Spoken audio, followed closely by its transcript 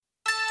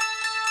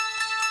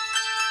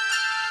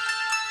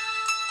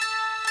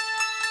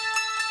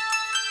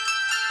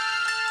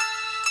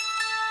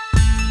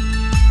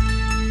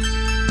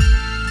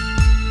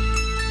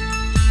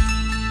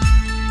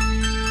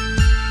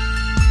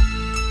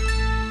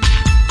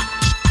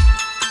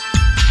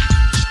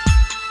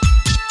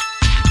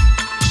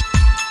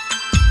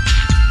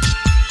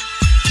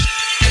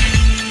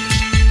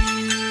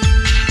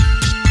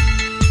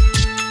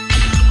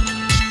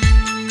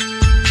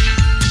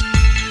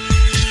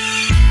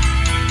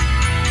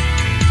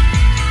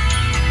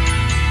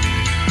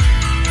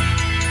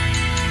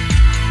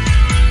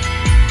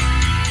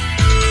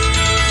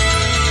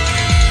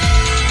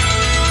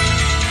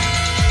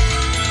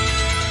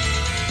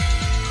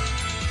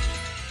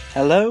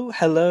Hello,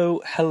 hello,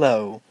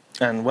 hello,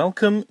 and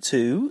welcome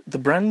to the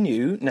brand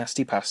new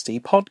Nasty Pasty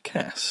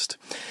Podcast.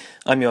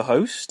 I'm your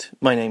host,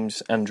 my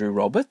name's Andrew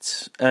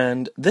Roberts,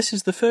 and this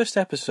is the first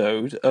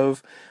episode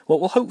of what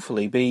will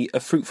hopefully be a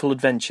fruitful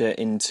adventure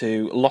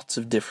into lots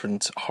of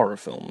different horror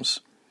films.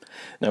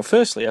 Now,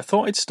 firstly, I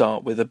thought I'd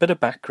start with a bit of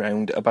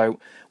background about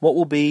what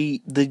will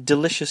be the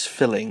delicious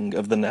filling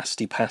of the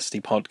Nasty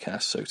Pasty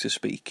Podcast, so to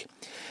speak.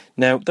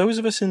 Now, those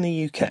of us in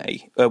the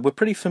UK, we're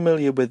pretty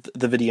familiar with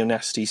the Video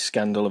Nasties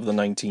scandal of the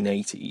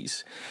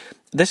 1980s.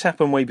 This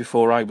happened way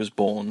before I was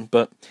born,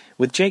 but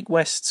with Jake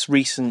West's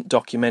recent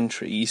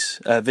documentaries,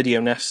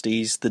 Video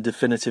Nasties, The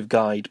Definitive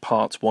Guide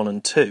Parts 1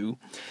 and 2,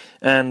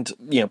 and,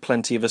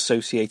 plenty of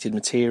associated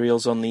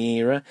materials on the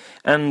era,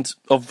 and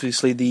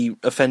obviously the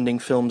offending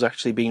films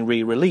actually being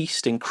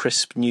re-released in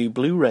crisp new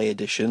Blu-ray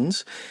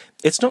editions,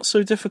 it's not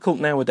so difficult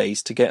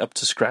nowadays to get up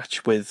to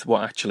scratch with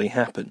what actually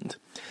happened.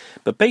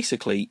 But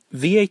basically,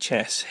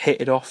 VHS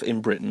hit it off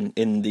in Britain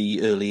in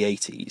the early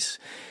 80s.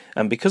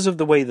 And because of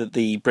the way that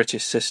the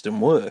British system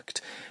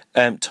worked,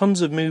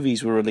 tons of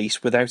movies were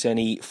released without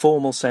any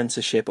formal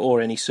censorship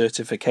or any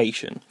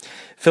certification.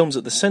 Films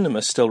at the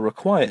cinema still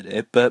required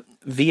it, but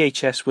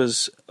VHS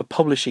was a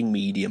publishing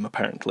medium,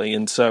 apparently,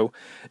 and so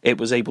it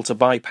was able to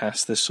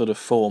bypass this sort of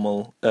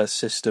formal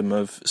system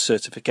of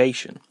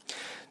certification.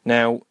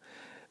 Now,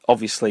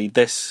 obviously,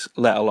 this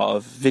let a lot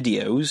of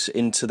videos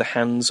into the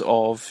hands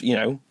of,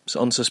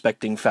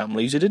 unsuspecting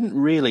families who didn't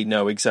really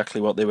know exactly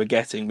what they were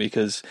getting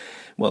because,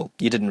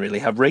 you didn't really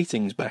have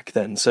ratings back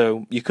then,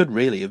 so you could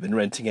really have been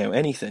renting out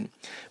anything.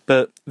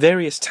 But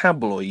various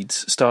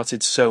tabloids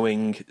started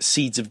sowing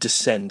seeds of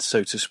dissent,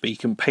 so to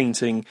speak, and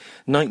painting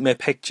nightmare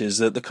pictures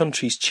that the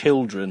country's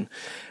children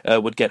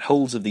would get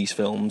holds of these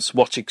films,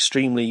 watch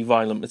extremely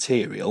violent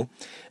material,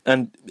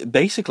 and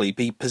basically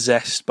be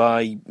possessed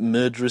by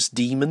murderous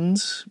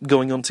demons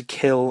going on to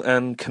kill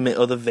and commit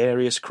other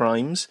various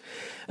crimes.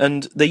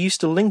 And they used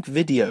to link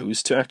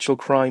videos to actual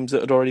crimes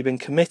that had already been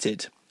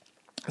committed.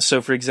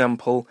 So, for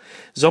example,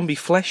 zombie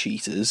flesh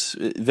eaters,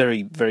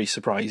 very, very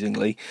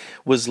surprisingly,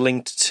 was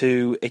linked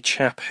to a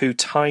chap who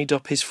tied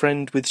up his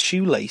friend with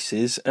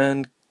shoelaces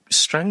and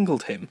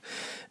strangled him.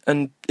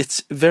 And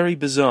it's very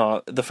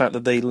bizarre, the fact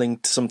that they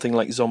linked something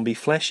like zombie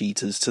flesh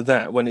eaters to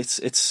that, when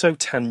it's so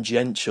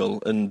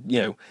tangential and,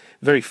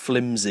 very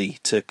flimsy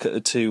to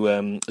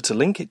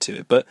link it to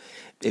it. But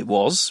it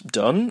was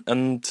done,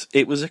 and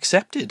it was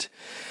accepted.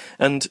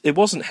 And it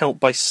wasn't helped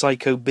by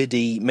psycho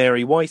biddy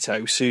Mary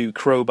Whitehouse, who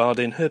crowbarred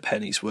in her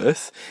penny's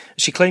worth.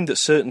 She claimed that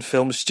certain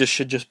films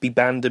should just be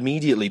banned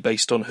immediately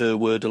based on her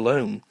word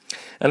alone.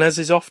 And as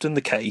is often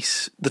the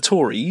case, the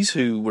Tories,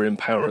 who were in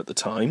power at the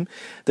time,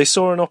 they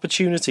saw an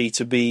opportunity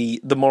to be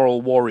the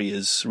moral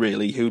warriors,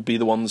 really, who would be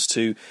the ones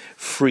to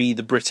free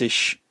the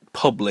British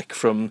public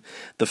from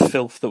the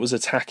filth that was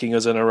attacking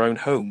us in our own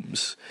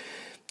homes.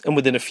 And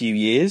within a few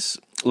years,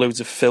 loads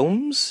of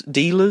films,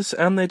 dealers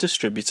and their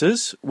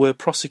distributors were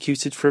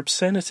prosecuted for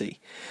obscenity.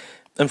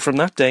 And from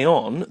that day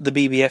on, the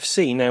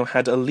BBFC now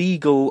had a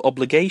legal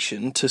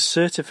obligation to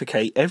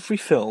certificate every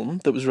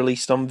film that was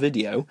released on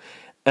video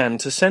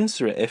and to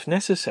censor it if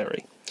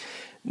necessary.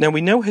 Now,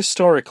 we know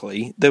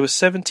historically there were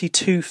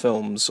 72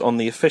 films on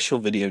the official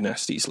Video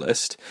Nasties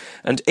list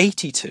and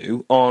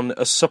 82 on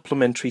a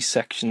supplementary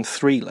Section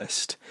 3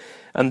 list.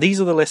 And these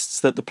are the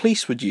lists that the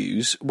police would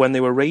use when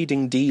they were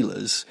raiding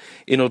dealers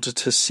in order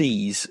to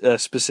seize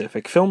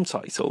specific film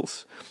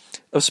titles.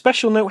 Of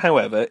special note,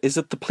 however, is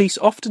that the police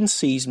often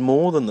seized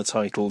more than the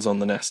titles on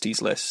the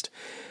Nasties list.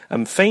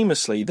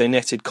 Famously, they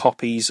netted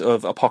copies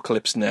of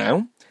Apocalypse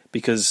Now,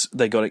 because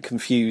they got it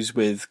confused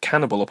with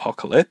Cannibal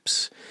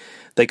Apocalypse.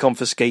 They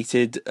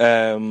confiscated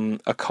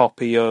a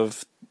copy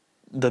of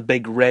The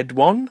Big Red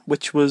One,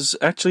 which was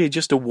actually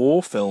just a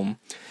war film.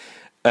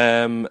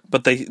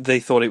 But they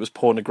thought it was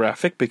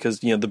pornographic because,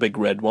 the Big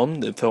Red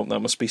One, they thought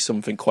that must be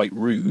something quite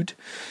rude.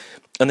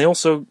 And they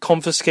also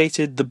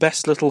confiscated The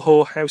Best Little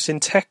Whorehouse in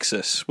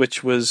Texas,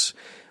 which was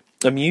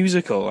a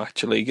musical,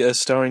 actually,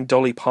 starring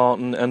Dolly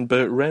Parton and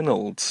Burt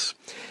Reynolds.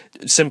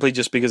 Simply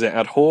just because it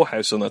had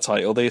whorehouse on the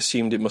title, they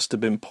assumed it must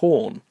have been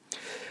porn.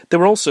 There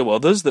were also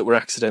others that were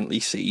accidentally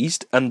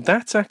seized, and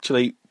that's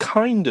actually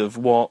kind of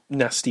what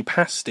Nasty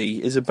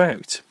Pasty is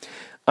about.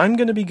 I'm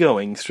going to be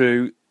going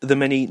through the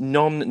many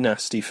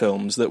non-nasty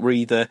films that were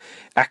either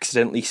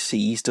accidentally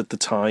seized at the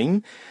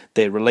time,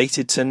 they're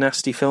related to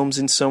nasty films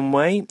in some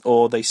way,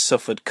 or they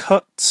suffered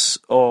cuts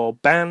or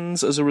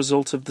bans as a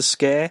result of the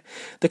scare.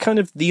 They're kind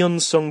of the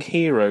unsung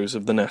heroes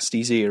of the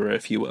Nasties era,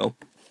 if you will.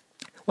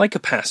 Like a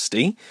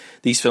pasty,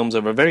 these films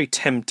have a very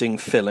tempting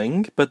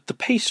filling, but the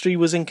pastry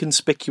was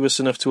inconspicuous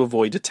enough to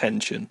avoid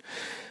attention.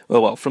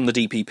 Well, from the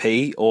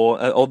DPP,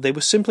 or they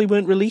simply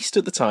weren't released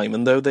at the time,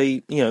 and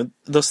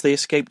thus they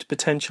escaped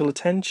potential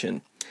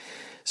attention.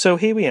 So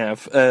here we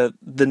have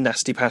the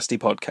Nasty Pasty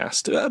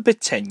Podcast, a bit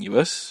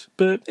tenuous,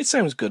 but it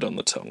sounds good on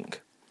the tongue.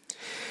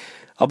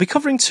 I'll be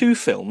covering 2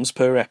 films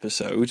per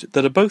episode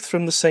that are both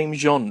from the same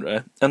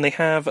genre, and they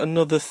have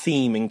another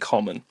theme in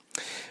common.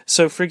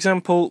 So, for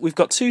example, we've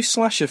got 2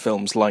 slasher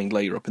films lined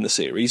later up in the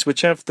series,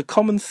 which have the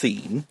common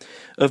theme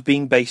of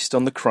being based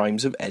on the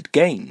crimes of Ed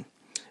Gein.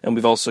 And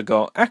we've also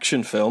got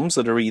action films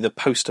that are either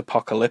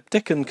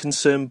post-apocalyptic and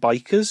concern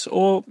bikers,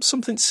 or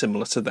something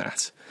similar to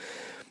that.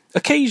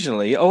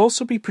 Occasionally, I'll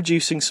also be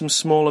producing some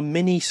smaller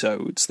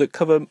mini-sodes that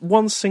cover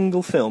one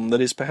single film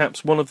that is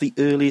perhaps one of the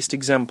earliest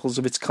examples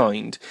of its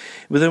kind,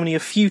 with only a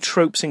few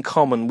tropes in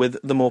common with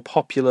the more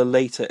popular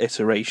later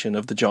iteration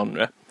of the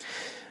genre.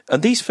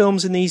 And these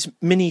films in these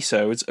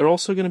mini-sodes are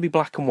also going to be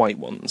black and white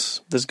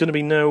ones. There's going to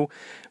be no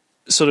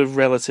sort of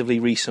relatively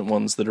recent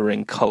ones that are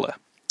in colour.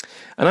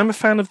 And I'm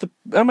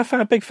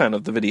a big fan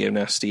of the Video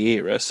Nasty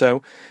era,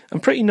 so I'm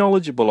pretty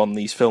knowledgeable on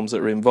these films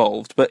that are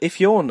involved, but if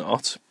you're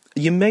not,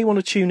 you may want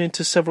to tune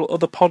into several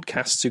other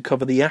podcasts who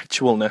cover the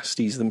actual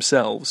Nasties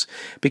themselves,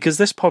 because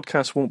this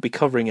podcast won't be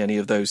covering any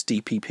of those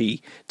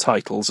DPP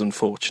titles,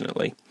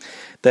 unfortunately.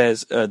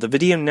 There's the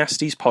Video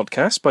Nasties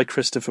podcast by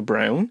Christopher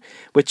Brown,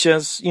 which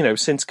has,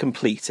 since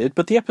completed,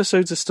 but the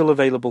episodes are still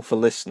available for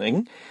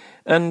listening,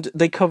 and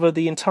they cover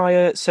the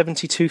entire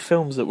 72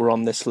 films that were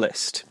on this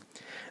list.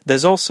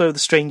 There's also The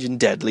Strange and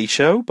Deadly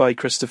Show by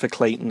Christopher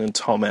Clayton and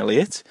Tom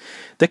Elliott.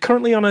 They're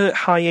currently on a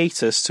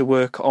hiatus to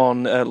work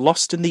on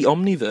Lost in the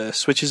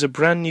Omniverse, which is a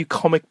brand new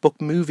comic book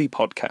movie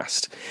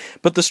podcast.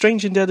 But The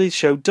Strange and Deadly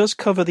Show does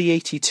cover the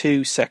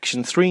 82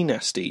 Section 3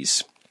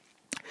 Nasties.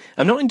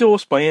 I'm not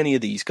endorsed by any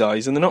of these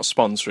guys, and they're not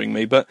sponsoring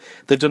me, but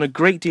they've done a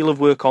great deal of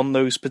work on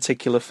those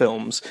particular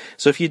films.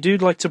 So if you do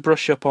like to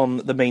brush up on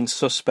the main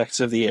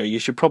suspects of the era, you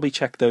should probably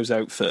check those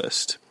out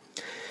first.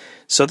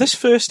 So this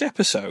first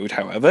episode,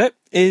 however,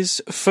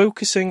 is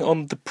focusing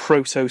on the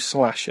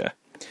Proto-Slasher.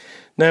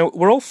 Now,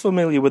 we're all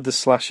familiar with the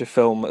slasher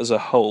film as a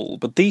whole,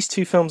 but these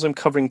 2 films I'm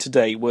covering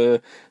today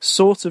were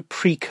sort of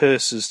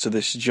precursors to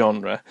this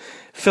genre,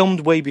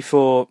 filmed way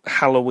before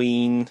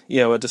Halloween,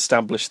 had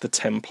established the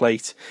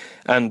template,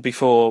 and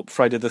before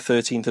Friday the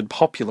 13th had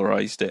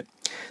popularised it.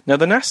 Now,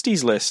 the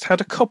Nasties list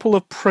had a couple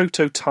of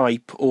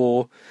prototype,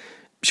 or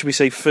should we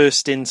say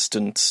first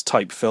instance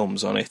type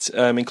films on it,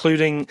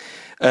 including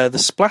the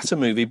splatter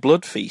movie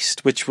Blood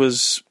Feast, which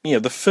was,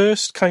 the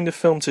first kind of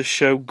film to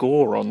show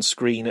gore on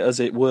screen, as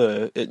it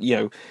were.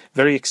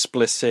 Very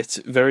explicit,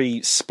 very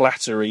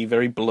splattery,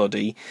 very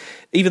bloody,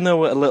 even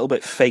though a little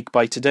bit fake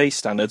by today's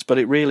standards, but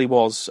it really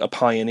was a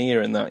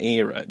pioneer in that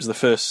era. It was the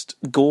first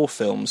gore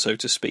film, so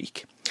to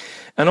speak.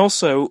 And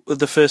also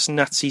the first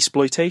Nazi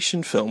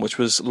exploitation film, which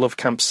was Love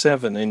Camp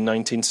 7 in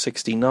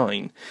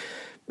 1969.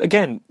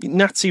 Again,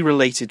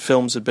 Nazi-related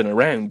films had been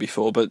around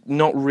before, but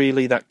not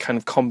really that kind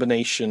of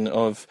combination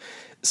of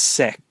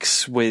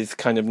sex with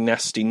kind of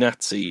nasty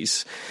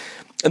Nazis.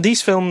 And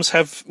these films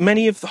have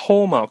many of the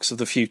hallmarks of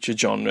the future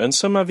genre, and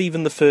some have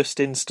even the first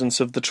instance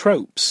of the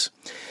tropes.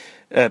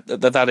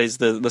 That is,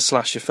 the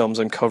slasher films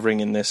I'm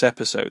covering in this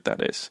episode,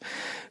 that is.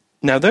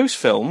 Now, those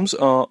films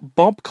are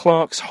Bob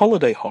Clark's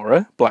holiday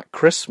horror, Black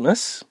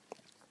Christmas,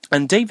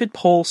 and David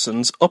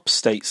Paulson's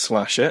upstate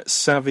slasher,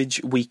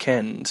 Savage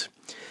Weekend.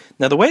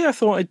 Now, the way I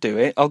thought I'd do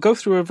it, I'll go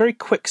through a very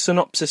quick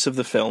synopsis of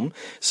the film,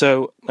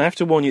 so I have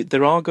to warn you,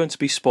 there are going to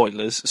be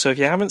spoilers, so if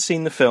you haven't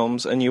seen the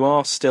films and you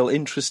are still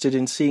interested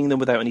in seeing them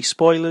without any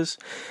spoilers,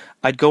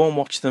 I'd go and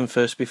watch them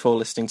first before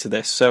listening to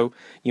this, so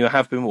you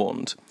have been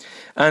warned.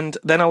 And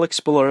then I'll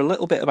explore a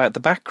little bit about the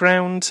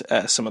background,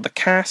 some of the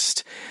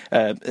cast,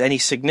 any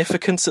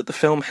significance that the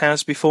film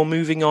has before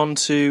moving on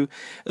to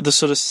the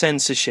sort of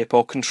censorship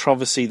or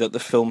controversy that the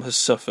film has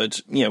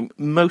suffered,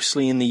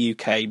 mostly in the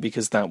UK,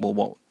 because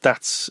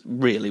that's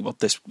really what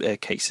this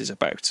case is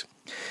about.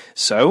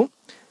 So,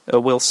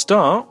 we'll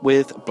start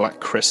with Black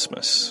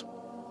Christmas.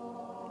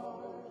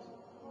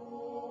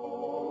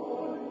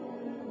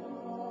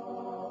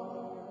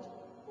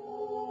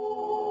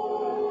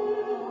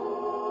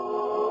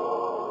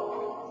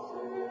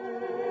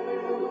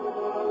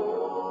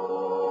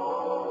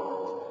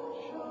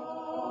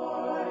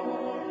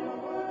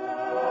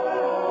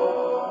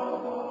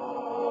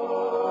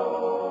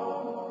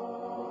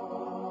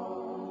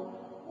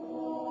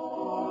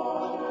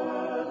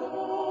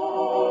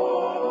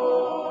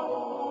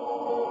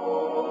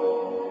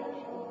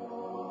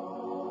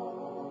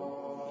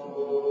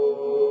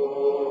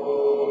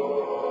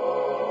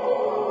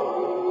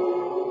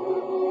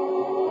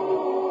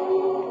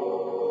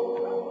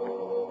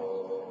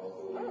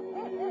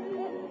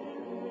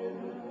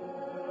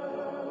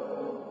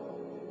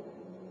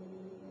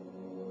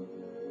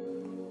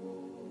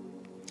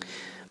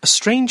 A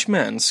strange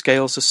man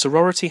scales a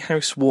sorority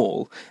house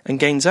wall and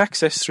gains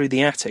access through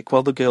the attic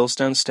while the girls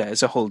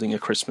downstairs are holding a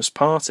Christmas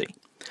party.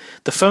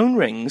 The phone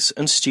rings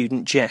and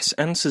student Jess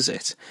answers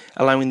it,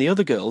 allowing the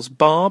other girls,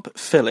 Barb,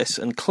 Phyllis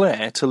and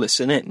Claire, to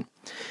listen in.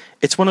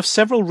 It's one of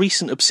several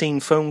recent obscene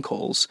phone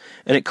calls,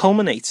 and it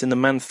culminates in the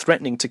man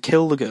threatening to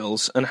kill the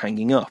girls and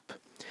hanging up.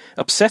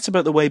 Upset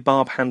about the way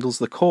Barb handles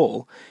the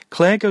call,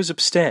 Claire goes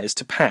upstairs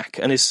to pack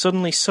and is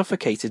suddenly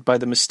suffocated by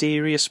the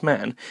mysterious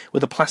man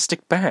with a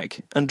plastic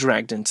bag and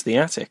dragged into the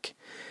attic.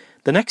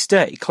 The next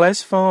day,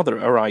 Claire's father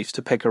arrives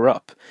to pick her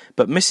up,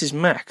 but Mrs.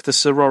 Mack, the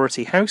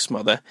sorority house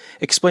mother,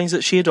 explains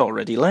that she had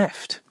already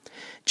left.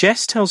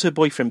 Jess tells her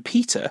boyfriend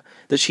Peter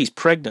that she's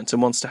pregnant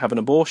and wants to have an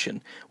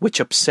abortion, which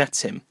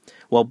upsets him,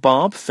 while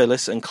Barb,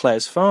 Phyllis and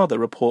Claire's father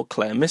report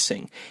Claire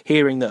missing,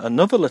 hearing that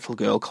another little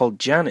girl called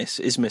Janice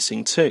is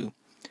missing too.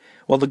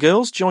 While the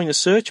girls join a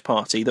search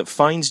party that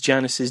finds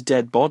Janice's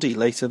dead body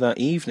later that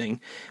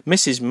evening,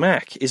 Mrs.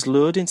 Mack is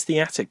lured into the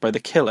attic by the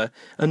killer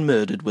and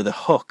murdered with a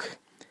hook.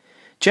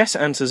 Jess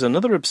answers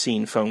another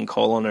obscene phone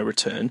call on her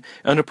return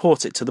and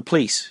reports it to the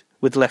police,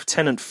 with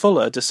Lieutenant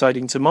Fuller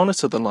deciding to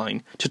monitor the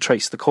line to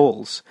trace the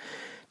calls.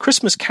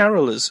 Christmas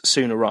carolers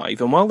soon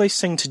arrive, and while they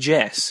sing to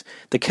Jess,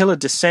 the killer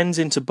descends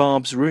into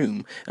Barb's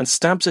room and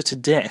stabs her to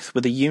death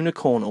with a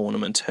unicorn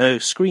ornament, her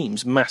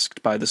screams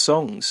masked by the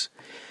songs.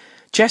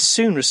 Jess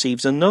soon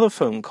receives another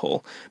phone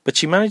call, but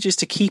she manages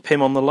to keep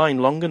him on the line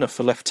long enough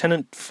for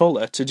Lieutenant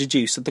Fuller to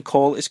deduce that the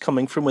call is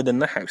coming from within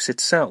the house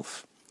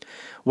itself.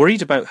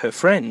 Worried about her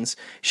friends,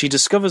 she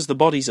discovers the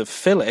bodies of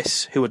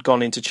Phyllis, who had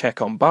gone in to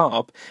check on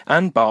Barb,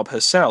 and Barb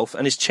herself,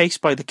 and is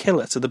chased by the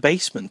killer to the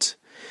basement.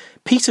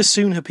 Peter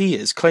soon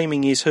appears,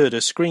 claiming he's heard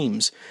her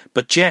screams,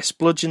 but Jess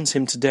bludgeons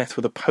him to death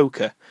with a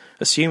poker,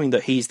 assuming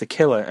that he's the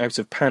killer out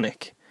of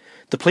panic.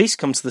 The police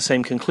come to the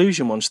same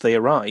conclusion once they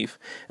arrive,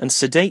 and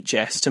sedate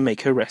Jess to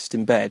make her rest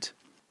in bed.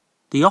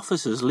 The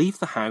officers leave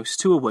the house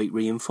to await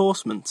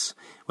reinforcements,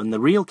 when the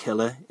real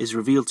killer is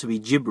revealed to be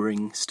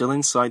gibbering still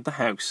inside the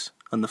house,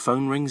 and the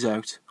phone rings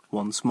out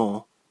once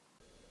more.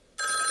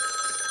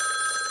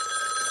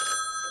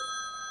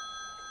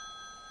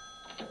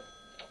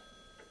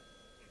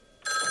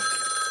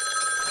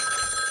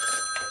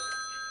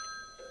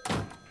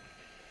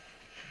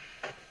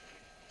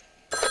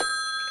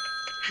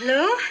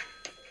 Hello?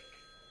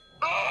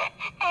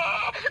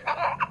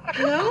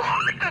 Hello?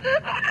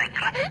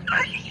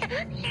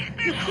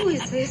 Who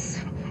is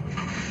this?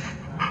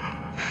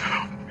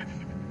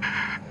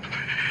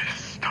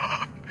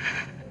 Stop.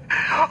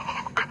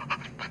 Oh, God.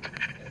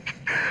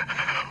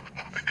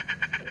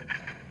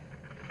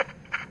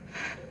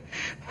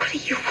 What do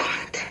you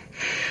want?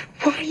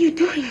 Why are you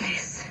doing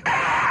this?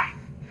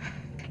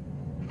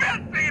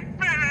 Let me,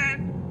 Billy!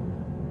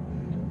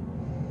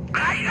 I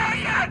know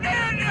you're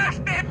there,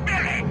 Nasty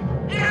Billy!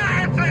 You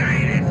answer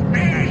it,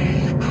 Billy!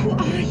 Who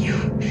are you?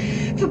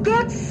 For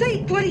God's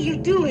sake, what are you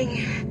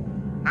doing?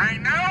 I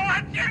know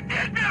what you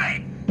did,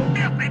 Billy!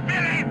 Filthy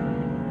Billy!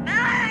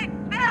 Billy!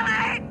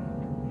 Billy!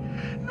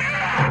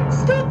 Billy!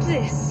 Stop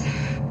this!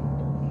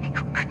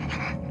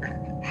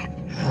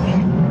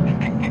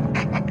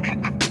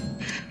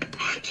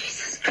 Oh,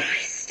 Jesus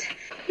Christ.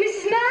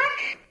 Mrs.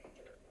 Mack?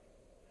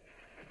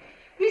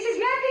 Mrs.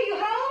 Mack, are you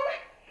home?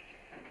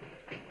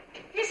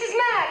 Mrs.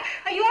 Mack,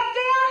 are you up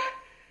there?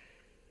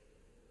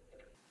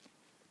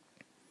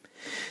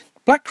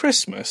 Black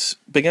Christmas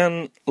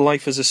began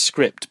life as a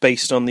script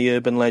based on the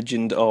urban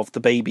legend of the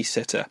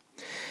babysitter,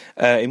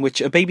 in which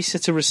a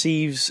babysitter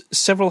receives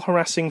several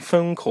harassing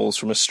phone calls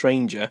from a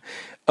stranger,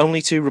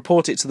 only to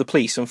report it to the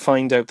police and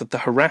find out that the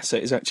harasser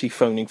is actually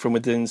phoning from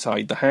within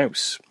inside the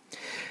house.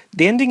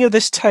 The ending of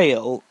this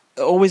tale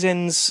always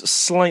ends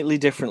slightly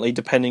differently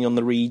depending on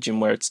the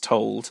region where it's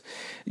told.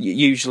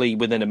 Usually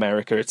within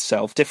America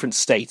itself, different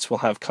states will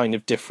have kind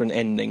of different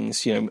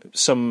endings,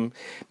 some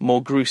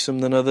more gruesome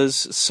than others,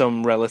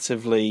 some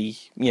relatively,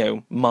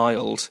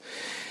 mild.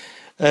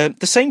 The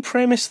same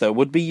premise, though,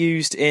 would be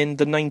used in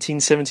the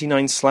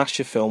 1979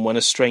 slasher film When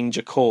a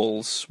Stranger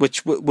Calls,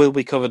 which will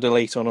be covered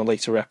later on a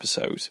later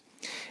episode.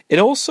 It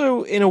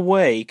also, in a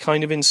way,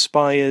 kind of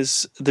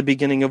inspires the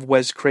beginning of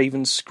Wes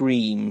Craven's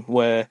Scream,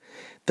 where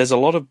there's a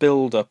lot of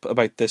build-up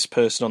about this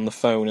person on the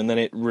phone, and then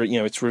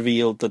it's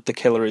revealed that the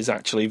killer is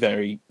actually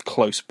very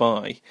close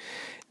by.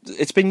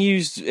 It's been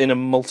used in a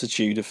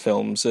multitude of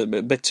films, a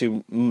bit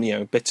too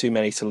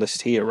many to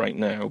list here right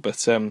now,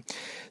 but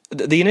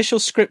the initial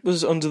script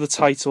was under the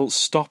title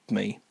Stop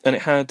Me, and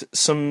it had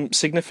some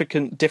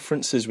significant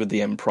differences with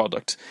the end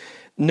product.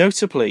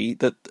 Notably,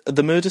 that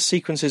the murder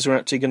sequences are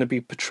actually going to be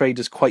portrayed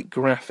as quite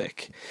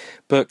graphic,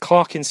 but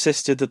Clark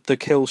insisted that the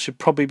kill should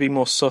probably be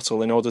more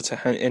subtle in order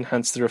to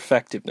enhance their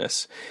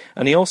effectiveness,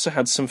 and he also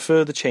had some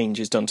further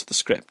changes done to the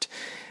script.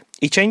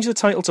 He changed the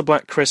title to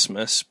Black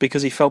Christmas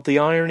because he felt the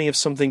irony of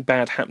something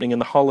bad happening in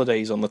the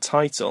holidays on the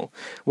title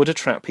would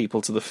attract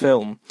people to the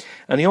film,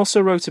 and he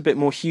also wrote a bit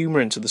more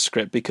humour into the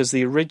script because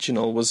the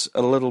original was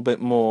a little bit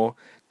more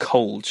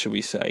cold, shall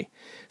we say.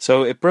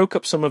 So it broke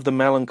up some of the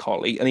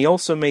melancholy, and he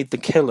also made the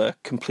killer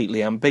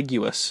completely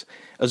ambiguous,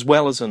 as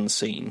well as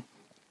unseen.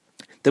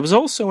 There was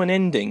also an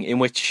ending in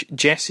which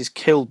Jess is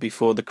killed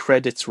before the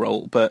credits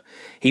roll, but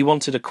he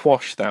wanted to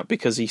quash that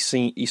because he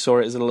saw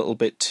it as a little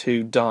bit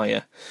too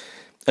dire.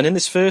 And in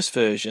this first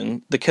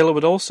version, the killer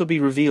would also be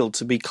revealed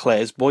to be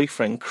Claire's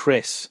boyfriend,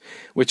 Chris,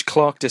 which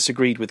Clark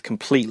disagreed with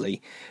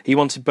completely. He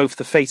wanted both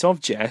the fate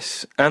of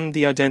Jess and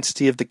the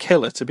identity of the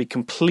killer to be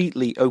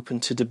completely open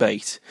to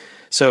debate,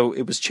 so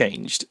it was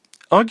changed.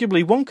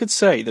 Arguably, one could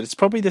say that it's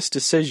probably this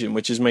decision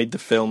which has made the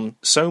film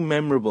so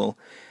memorable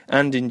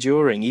and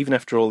enduring, even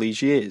after all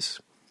these years.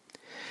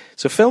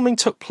 So filming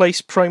took place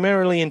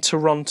primarily in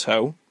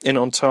Toronto, in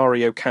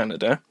Ontario,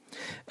 Canada,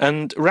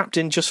 and wrapped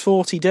in just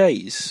 40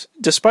 days.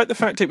 Despite the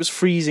fact it was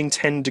freezing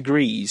 10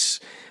 degrees,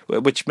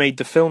 which made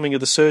the filming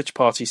of the search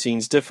party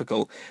scenes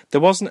difficult,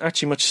 there wasn't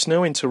actually much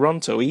snow in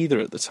Toronto either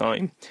at the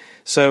time.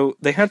 So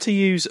they had to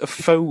use a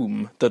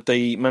foam that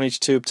they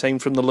managed to obtain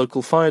from the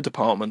local fire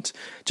department,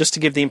 just to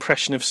give the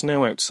impression of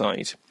snow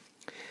outside.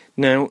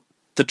 Now,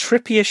 the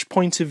trippy-ish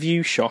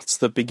point-of-view shots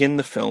that begin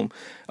the film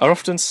are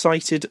often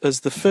cited as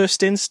the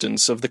first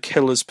instance of the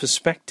killer's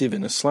perspective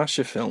in a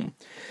slasher film.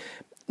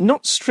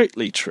 Not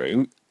strictly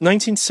true.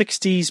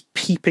 1960's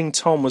Peeping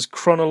Tom was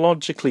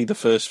chronologically the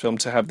first film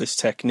to have this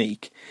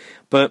technique,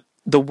 but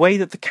the way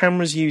that the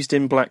camera's used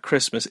in Black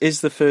Christmas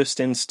is the first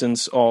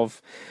instance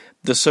of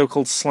the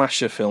so-called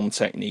slasher film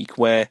technique,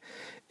 where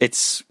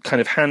it's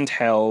kind of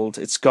handheld,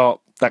 it's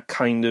got that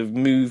kind of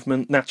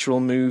movement, natural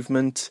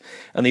movement,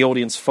 and the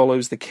audience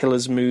follows the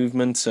killer's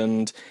movement,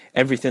 and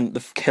everything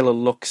the killer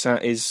looks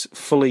at is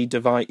fully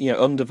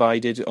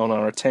undivided on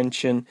our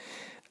attention,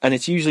 and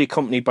it's usually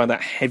accompanied by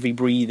that heavy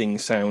breathing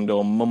sound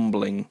or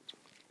mumbling.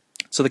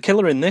 So the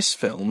killer in this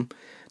film,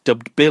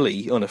 dubbed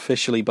Billy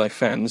unofficially by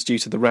fans due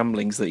to the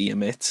ramblings that he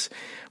emits,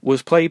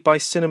 was played by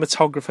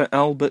cinematographer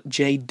Albert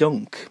J.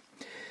 Dunk,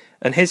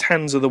 and his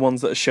hands are the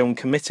ones that are shown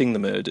committing the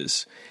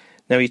murders.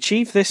 Now, he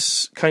achieved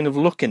this kind of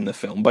look in the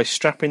film by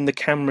strapping the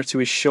camera to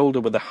his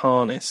shoulder with a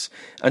harness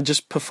and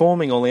just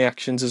performing all the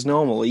actions as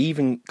normal. He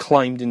even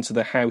climbed into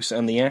the house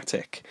and the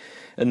attic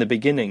in the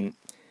beginning.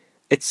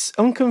 It's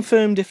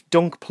unconfirmed if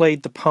Dunk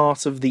played the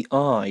part of the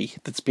eye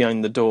that's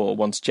behind the door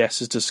once Jess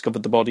has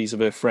discovered the bodies of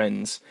her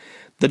friends.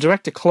 The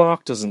director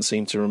Clark doesn't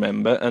seem to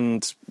remember,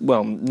 and,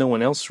 well, no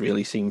one else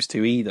really seems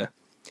to either.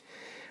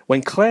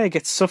 When Claire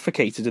gets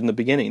suffocated in the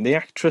beginning, the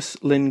actress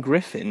Lynn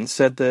Griffin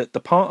said that the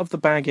part of the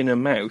bag in her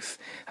mouth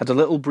had a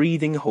little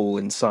breathing hole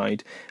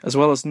inside, as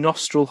well as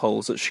nostril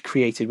holes that she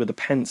created with a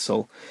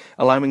pencil,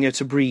 allowing her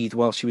to breathe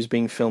while she was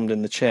being filmed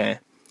in the chair.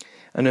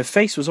 And her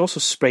face was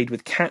also sprayed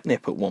with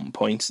catnip at one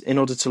point in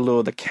order to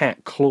lure the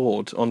cat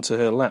Claude onto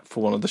her lap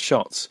for one of the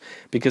shots,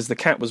 because the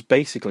cat was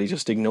basically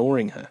just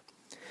ignoring her.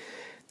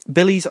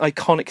 Billy's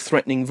iconic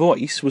threatening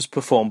voice was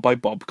performed by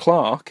Bob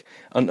Clark,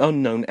 an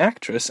unknown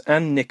actress,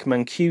 and Nick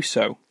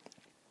Mancuso,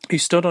 who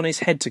stood on his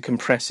head to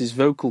compress his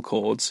vocal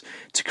cords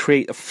to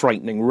create a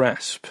frightening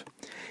rasp.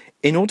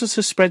 In order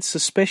to spread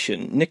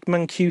suspicion, Nick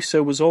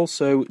Mancuso was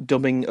also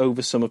dubbing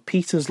over some of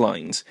Peter's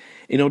lines,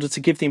 in order to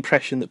give the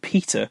impression that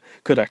Peter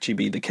could actually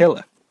be the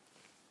killer.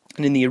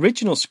 And in the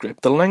original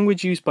script, the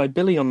language used by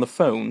Billy on the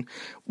phone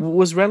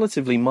was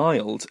relatively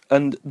mild,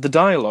 and the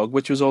dialogue,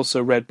 which was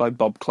also read by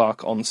Bob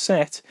Clark on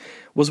set,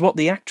 was what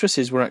the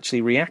actresses were actually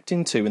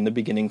reacting to in the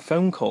beginning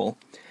phone call.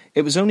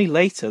 It was only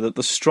later that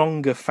the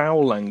stronger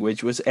foul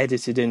language was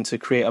edited in to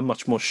create a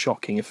much more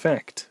shocking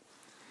effect.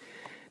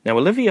 Now,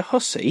 Olivia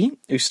Hussey,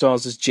 who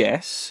stars as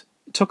Jess,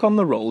 took on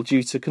the role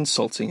due to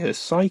consulting her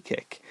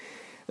psychic.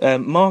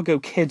 Margot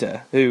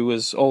Kidder, who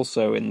was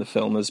also in the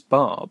film as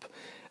Barb,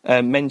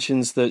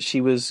 mentions that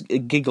she was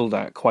giggled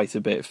at quite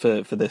a bit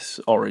for this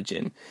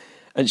origin,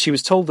 and she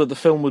was told that the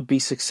film would be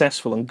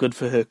successful and good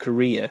for her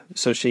career,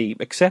 so she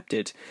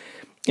accepted.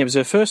 It was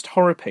her first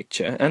horror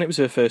picture, and it was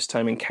her first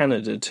time in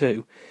Canada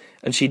too,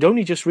 and she'd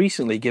only just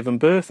recently given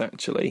birth,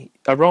 actually.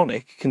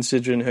 Ironic,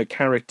 considering her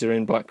character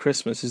in Black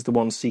Christmas is the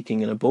one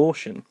seeking an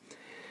abortion.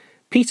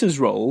 Peter's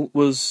role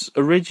was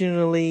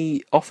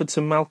originally offered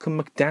to Malcolm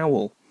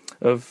McDowell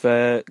of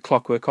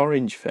Clockwork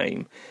Orange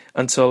fame,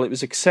 until it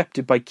was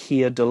accepted by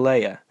Keir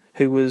Dullea,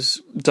 who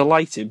was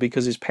delighted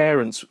because his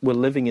parents were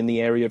living in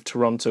the area of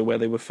Toronto where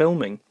they were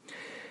filming.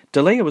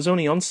 Dullea was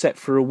only on set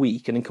for a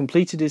week and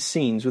completed his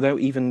scenes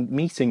without even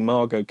meeting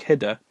Margot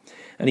Kidder,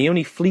 and he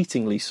only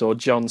fleetingly saw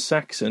John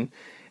Saxon,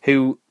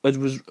 who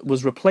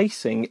was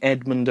replacing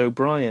Edmund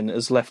O'Brien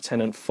as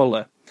Lieutenant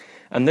Fuller,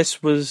 and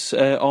this was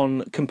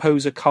on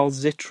composer Carl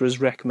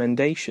Zitra's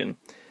recommendation.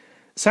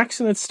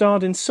 Saxon had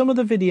starred in some of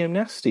the video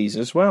nasties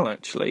as well,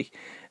 actually,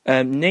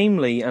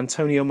 namely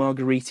Antonio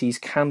Margheriti's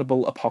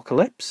Cannibal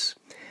Apocalypse,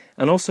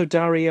 and also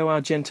Dario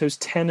Argento's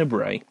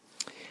Tenebrae.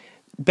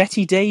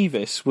 Betty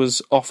Davis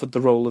was offered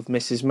the role of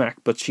Mrs. Mack,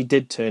 but she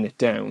did turn it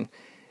down.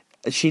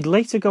 She'd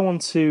later go on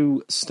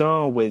to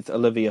star with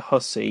Olivia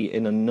Hussey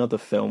in another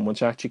film,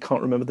 which I actually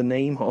can't remember the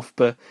name of,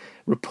 but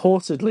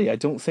reportedly I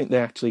don't think they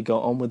actually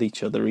got on with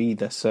each other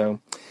either, so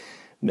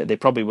they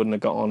probably wouldn't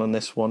have got on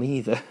this one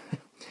either.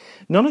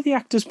 None of the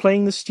actors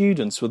playing the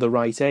students were the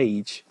right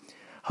age.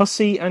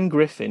 Hussey and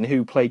Griffin,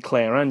 who played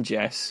Claire and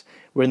Jess,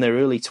 were in their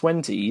early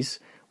 20s,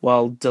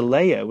 while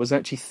Dullea was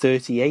actually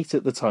 38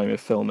 at the time of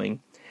filming.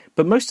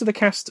 But most of the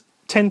cast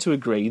tend to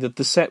agree that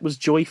the set was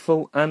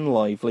joyful and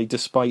lively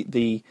despite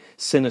the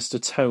sinister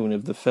tone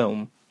of the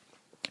film.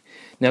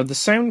 Now, the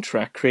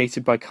soundtrack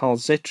created by Carl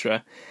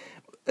Zitra,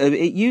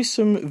 it used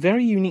some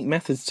very unique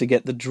methods to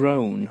get the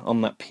drone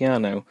on that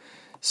piano.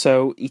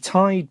 So he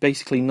tied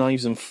basically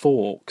knives and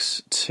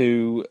forks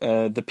to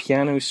the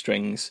piano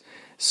strings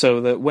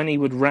so that when he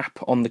would rap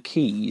on the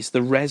keys,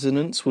 the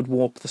resonance would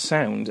warp the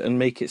sound and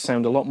make it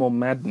sound a lot more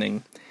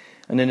maddening.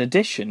 and in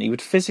addition he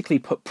would physically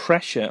put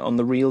pressure on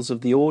the reels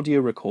of the audio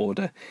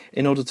recorder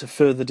in order to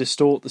further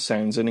distort the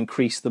sounds and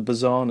increase the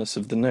bizarreness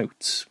of the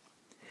notes.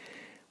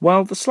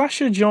 While the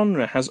slasher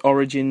genre has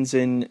origins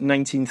in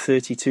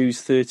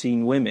 1932's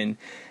 13 Women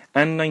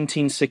and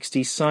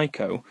 1960's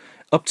Psycho,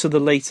 up to the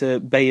later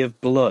Bay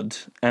of Blood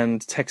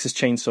and Texas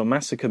Chainsaw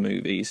Massacre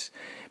movies,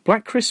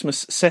 Black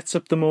Christmas sets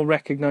up the more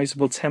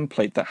recognisable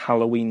template that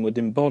Halloween would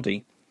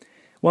embody.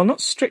 While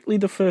not strictly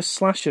the first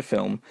slasher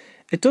film,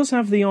 it does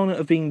have the honour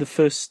of being the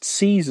first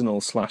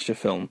seasonal slasher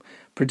film,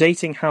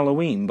 predating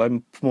Halloween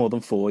by more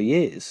than 4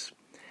 years.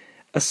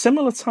 A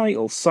similar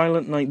title,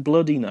 Silent Night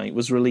Bloody Night,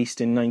 was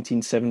released in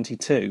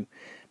 1972,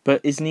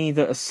 but is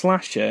neither a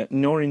slasher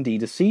nor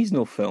indeed a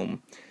seasonal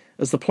film,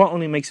 as the plot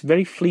only makes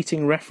very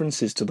fleeting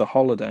references to the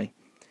holiday.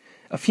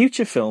 A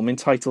future film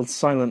entitled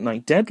Silent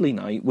Night Deadly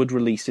Night would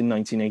release in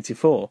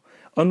 1984,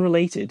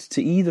 unrelated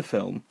to either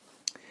film.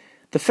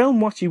 The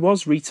film actually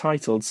was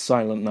retitled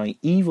Silent Night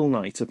Evil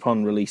Night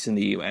upon release in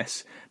the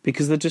US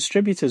because the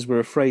distributors were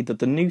afraid that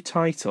the new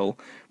title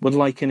would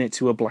liken it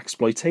to a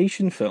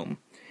blaxploitation film.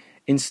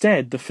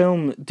 Instead, the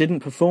film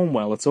didn't perform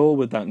well at all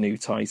with that new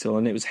title,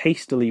 and it was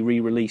hastily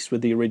re-released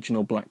with the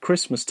original Black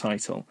Christmas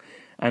title,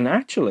 and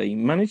actually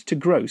managed to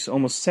gross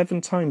almost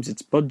 7 times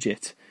its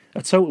budget,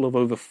 a total of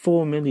over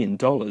 $4 million.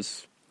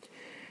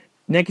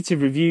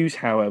 Negative reviews,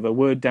 however,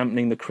 were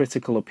dampening the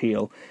critical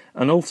appeal,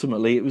 and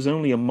ultimately it was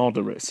only a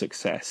moderate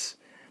success.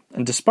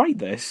 And despite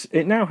this,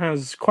 it now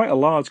has quite a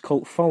large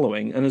cult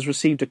following and has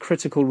received a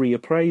critical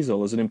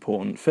reappraisal as an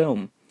important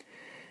film.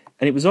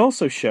 And it was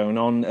also shown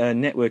on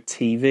network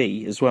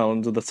TV as well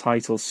under the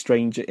title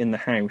Stranger in the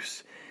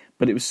House,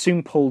 but it was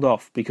soon pulled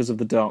off because of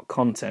the dark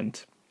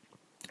content.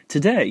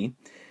 Today,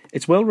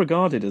 it's well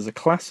regarded as a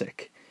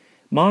classic.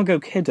 Margot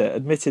Kidder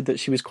admitted that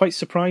she was quite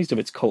surprised of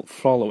its cult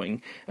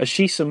following, as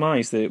she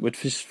surmised that it would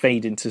just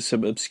fade into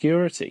some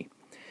obscurity.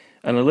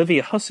 And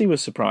Olivia Hussey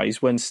was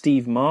surprised when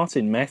Steve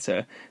Martin met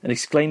her and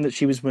exclaimed that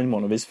she was in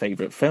one of his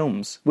favourite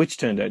films, which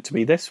turned out to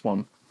be this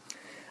one.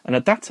 And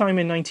at that time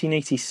in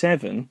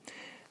 1987...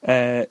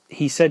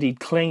 he said he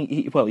claimed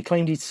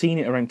he'd seen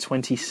it around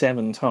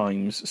 27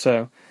 times,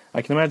 so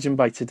I can imagine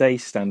by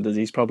today's standards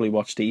he's probably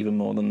watched it even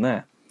more than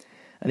that.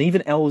 And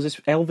even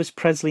Elvis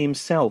Presley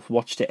himself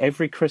watched it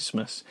every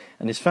Christmas,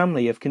 and his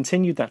family have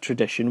continued that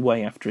tradition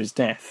way after his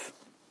death.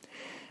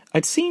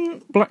 I'd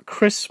seen Black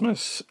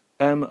Christmas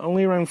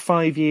only around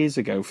 5 years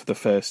ago for the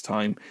first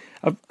time,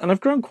 and I've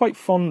grown quite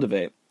fond of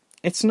it.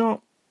 It's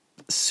not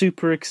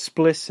super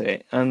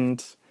explicit,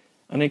 and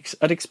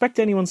I'd expect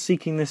anyone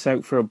seeking this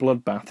out for a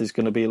bloodbath is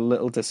going to be a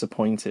little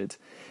disappointed.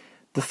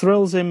 The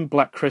thrills in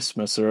Black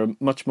Christmas are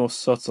much more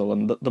subtle,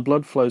 and the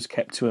blood flow's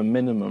kept to a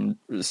minimum,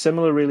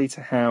 similar really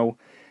to how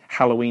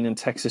Halloween and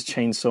Texas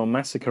Chainsaw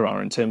Massacre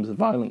are in terms of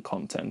violent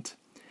content.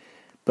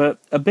 But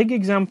a big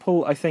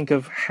example, I think,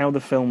 of how the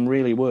film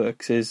really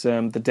works is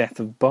the death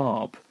of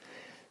Barb.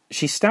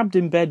 She's stabbed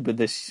in bed with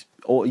this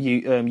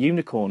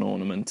unicorn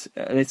ornament,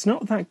 and it's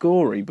not that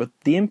gory, but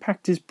the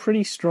impact is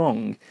pretty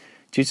strong,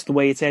 due to the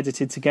way it's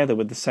edited together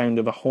with the sound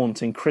of a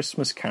haunting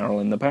Christmas carol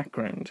in the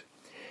background.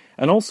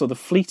 And also the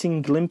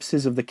fleeting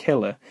glimpses of the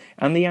killer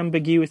and the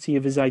ambiguity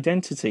of his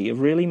identity have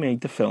really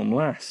made the film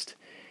last.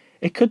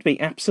 It could be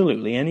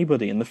absolutely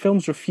anybody, and the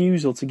film's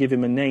refusal to give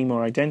him a name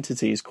or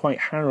identity is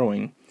quite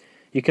harrowing.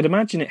 You could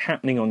imagine it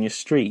happening on your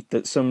street,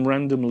 that some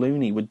random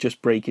loony would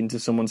just break into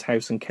someone's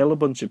house and kill a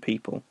bunch of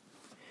people.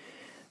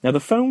 Now, the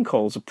phone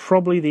calls are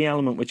probably the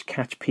element which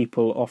catch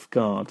people off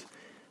guard.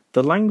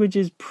 The language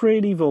is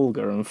pretty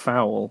vulgar and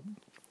foul.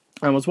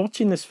 I was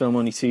watching this film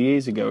only 2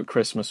 years ago at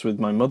Christmas with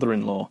my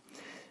mother-in-law,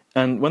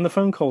 and when the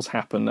phone calls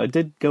happened, I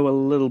did go a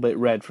little bit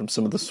red from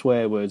some of the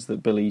swear words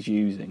that Billy's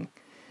using.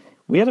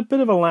 We had a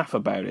bit of a laugh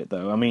about it,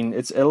 though. I mean,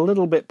 it's a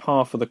little bit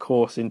par for the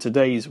course in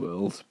today's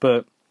world,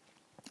 but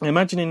I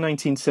imagine in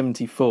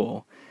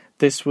 1974,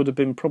 this would have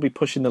been probably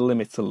pushing the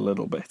limit a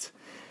little bit.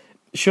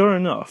 Sure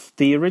enough,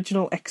 the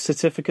original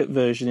X-certificate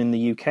version in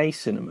the UK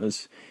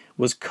cinemas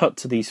was cut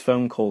to these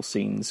phone call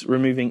scenes,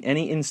 removing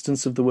any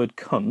instance of the word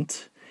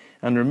cunt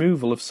and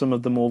removal of some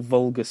of the more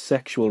vulgar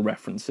sexual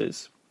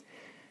references.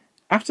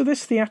 After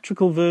this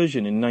theatrical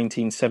version in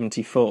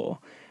 1974,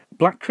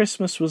 Black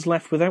Christmas was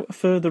left without a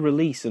further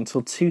release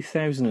until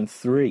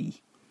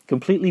 2003,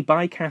 completely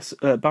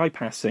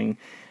bypassing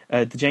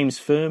the James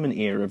Furman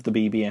era of the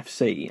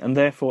BBFC, and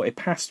therefore it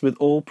passed with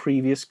all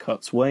previous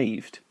cuts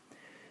waived.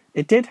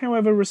 It did,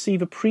 however,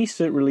 receive a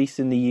pre-cert release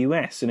in the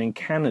US and in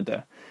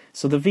Canada,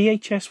 so the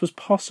VHS was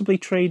possibly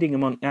trading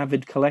among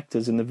avid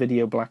collectors in the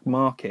video black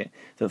market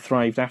that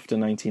thrived after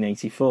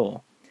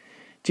 1984.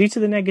 Due to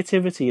the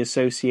negativity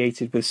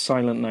associated with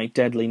Silent Night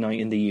Deadly Night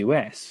in the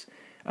US,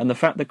 and the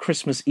fact that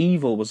Christmas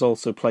Evil was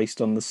also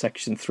placed on the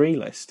Section 3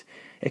 list,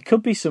 it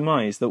could be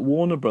surmised that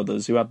Warner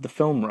Brothers, who had the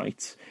film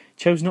rights,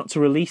 chose not to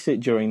release it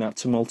during that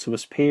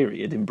tumultuous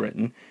period in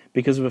Britain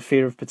because of a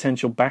fear of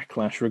potential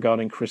backlash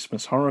regarding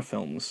Christmas horror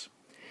films.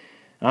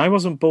 I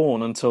wasn't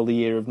born until the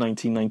year of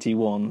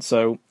 1991,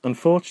 so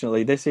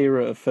unfortunately this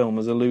era of film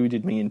has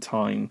eluded me in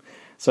time,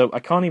 So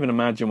I can't even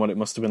imagine what it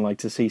must have been like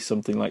to see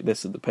something like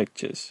this at the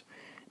pictures.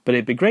 But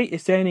it'd be great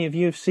if any of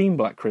you have seen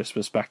Black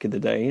Christmas back in the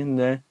day,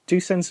 and do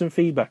send some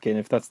feedback in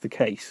if that's the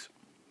case.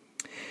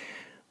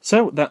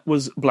 So that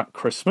was Black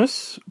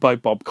Christmas by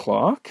Bob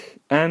Clark,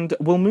 and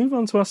we'll move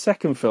on to our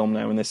second film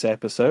now in this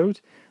episode,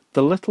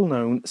 the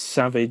little-known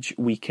Savage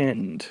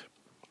Weekend.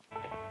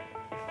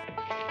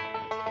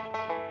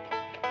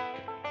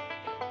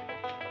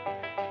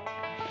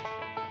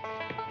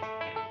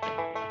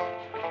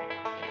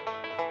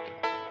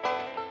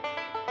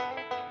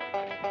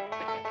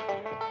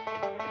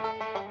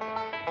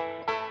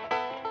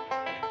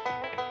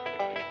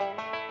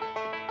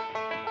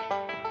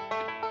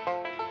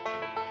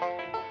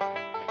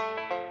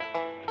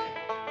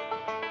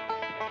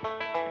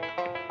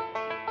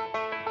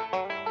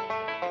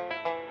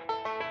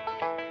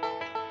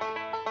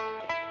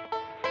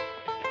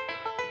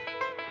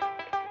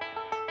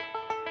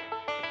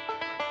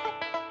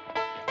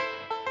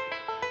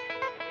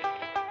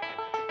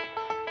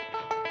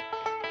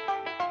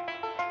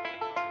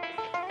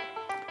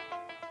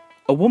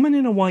 A woman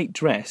in a white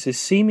dress is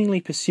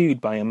seemingly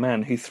pursued by a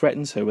man who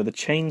threatens her with a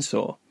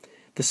chainsaw.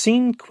 The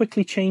scene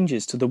quickly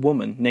changes to the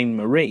woman, named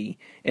Marie,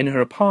 in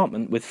her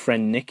apartment with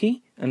friend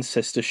Nikki and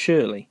sister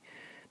Shirley.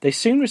 They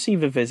soon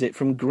receive a visit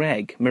from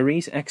Greg,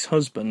 Marie's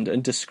ex-husband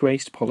and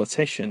disgraced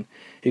politician,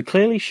 who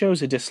clearly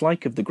shows a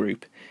dislike of the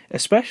group,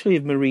 especially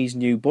of Marie's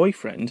new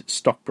boyfriend,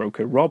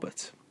 stockbroker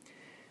Robert.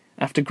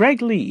 After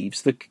Greg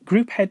leaves, the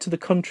group head to the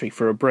country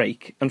for a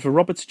break and for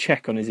Robert to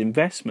check on his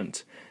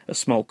investment, a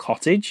small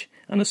cottage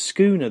and a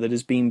schooner that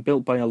is being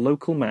built by a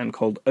local man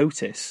called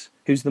Otis,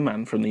 who's the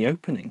man from the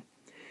opening.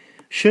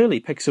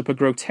 Shirley picks up a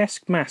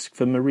grotesque mask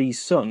for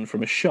Marie's son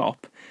from a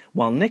shop,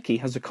 while Nikki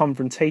has a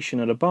confrontation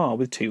at a bar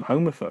with two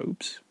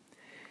homophobes.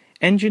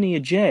 Engineer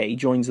Jay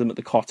joins them at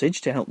the cottage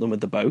to help them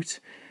with the boat,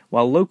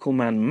 while local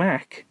man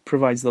Mac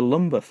provides the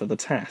lumber for the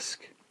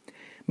task.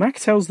 Mac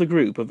tells the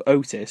group of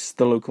Otis,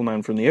 the local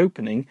man from the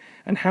opening,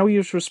 and how he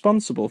was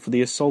responsible for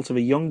the assault of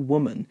a young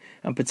woman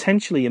and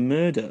potentially a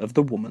murder of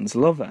the woman's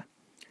lover.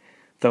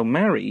 Though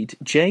married,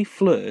 Jay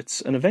flirts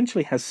and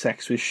eventually has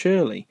sex with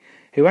Shirley,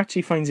 who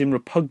actually finds him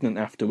repugnant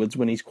afterwards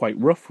when he's quite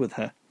rough with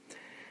her.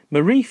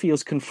 Marie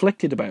feels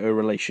conflicted about her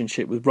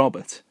relationship with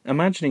Robert,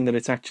 imagining that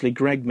it's actually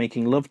Greg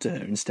making love to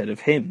her instead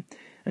of him,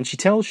 and she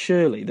tells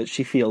Shirley that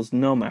she feels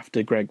numb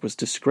after Greg was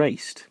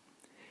disgraced.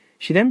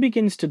 She then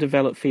begins to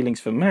develop feelings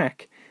for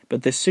Mac,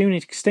 but they're soon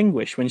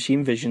extinguished when she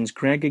envisions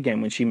Greg again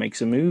when she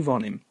makes a move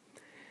on him.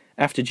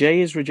 After Jay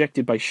is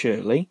rejected by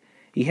Shirley,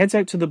 he heads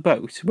out to the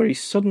boat, where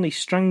he's suddenly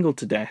strangled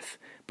to death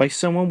by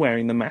someone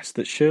wearing the mask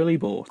that Shirley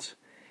bought.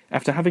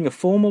 After having a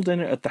formal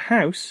dinner at the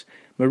house,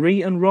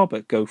 Marie and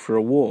Robert go for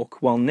a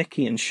walk, while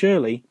Nikki and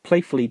Shirley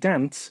playfully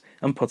dance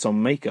and put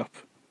on makeup.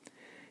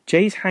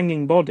 Jay's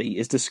hanging body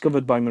is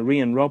discovered by Marie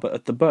and Robert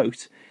at the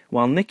boat,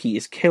 while Nikki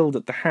is killed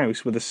at the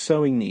house with a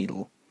sewing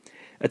needle.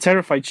 A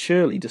terrified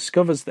Shirley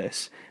discovers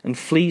this and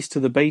flees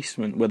to the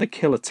basement, where the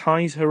killer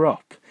ties her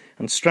up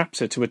and straps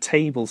her to a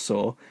table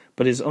saw,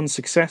 but is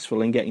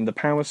unsuccessful in getting the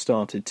power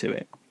started to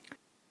it.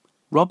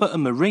 Robert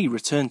and Marie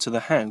return to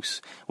the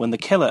house when the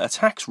killer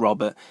attacks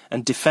Robert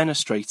and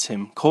defenestrates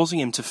him, causing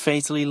him to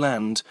fatally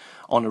land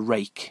on a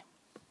rake.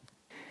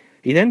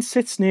 He then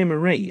sits near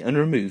Marie and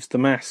removes the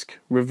mask,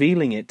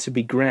 revealing it to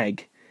be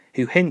Greg,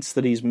 who hints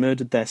that he's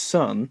murdered their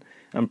son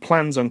and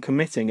plans on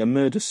committing a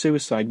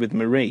murder-suicide with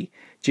Marie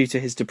due to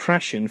his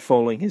depression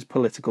following his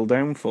political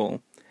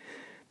downfall.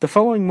 The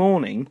following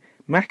morning,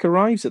 Mac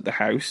arrives at the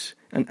house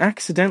and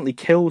accidentally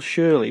kills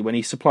Shirley when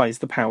he supplies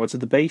the power to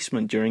the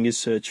basement during his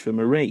search for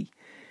Marie,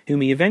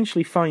 whom he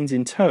eventually finds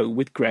in tow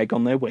with Greg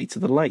on their way to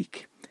the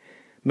lake.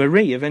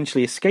 Marie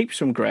eventually escapes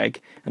from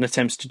Greg and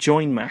attempts to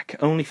join Mac,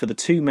 only for the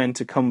two men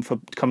to come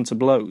to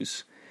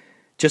blows.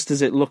 Just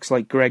as it looks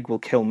like Greg will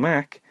kill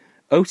Mac,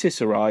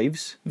 Otis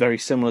arrives, very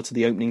similar to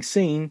the opening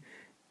scene,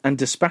 and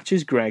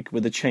dispatches Greg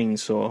with a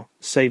chainsaw,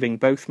 saving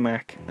both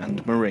Mac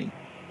and Marie.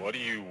 What do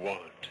you want?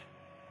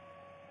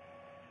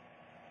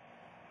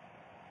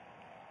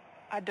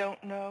 I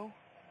don't know.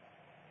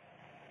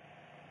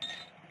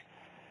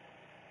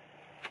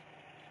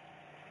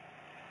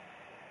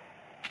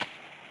 You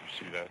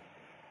see that?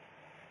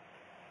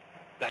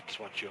 That's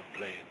what you're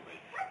playing with.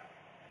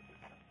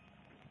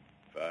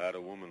 If I had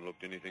a woman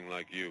looked anything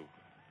like you,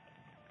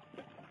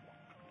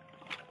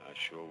 I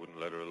sure wouldn't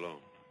let her alone.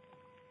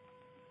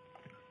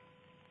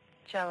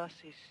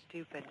 Jealousy's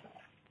stupid.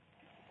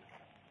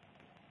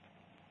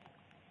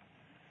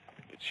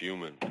 It's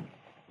human.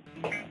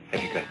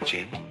 Have you got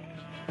gin?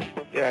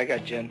 Yeah, I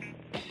got gin.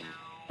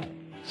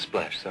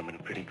 Splash some in a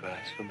pretty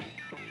glass for me.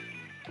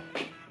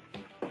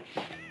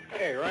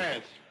 Hey,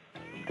 Rance.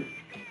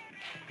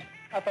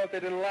 I thought they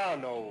didn't allow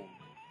no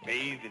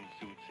bathing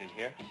suits in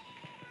here.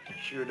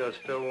 Sure does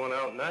fill one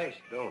out nice,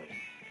 don't it?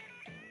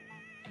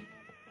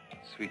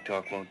 Sweet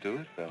talk won't do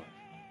it, fellas.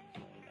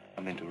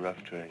 I'm into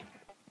rough trade.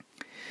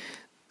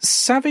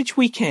 Savage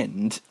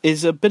Weekend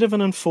is a bit of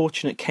an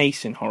unfortunate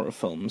case in horror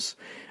films,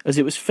 as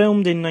it was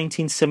filmed in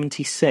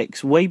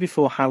 1976, way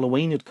before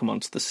Halloween had come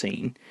onto the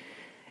scene.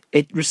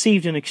 It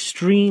received an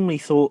extremely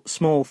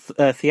small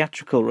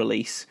theatrical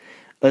release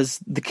as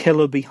The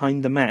Killer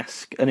Behind the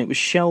Mask, and it was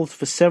shelved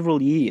for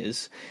several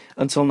years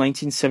until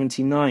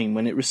 1979,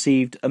 when it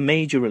received a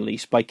major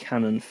release by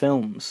Cannon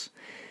Films.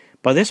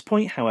 By this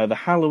point, however,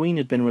 Halloween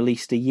had been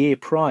released a year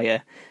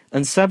prior,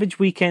 and Savage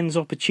Weekend's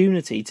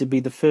opportunity to be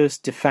the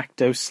first de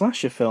facto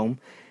slasher film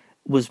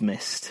was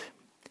missed.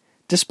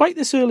 Despite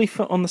this early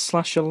foot on the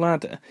slasher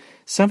ladder,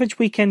 Savage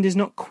Weekend is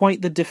not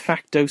quite the de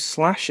facto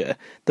slasher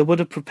that would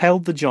have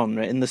propelled the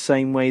genre in the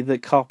same way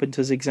that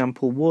Carpenter's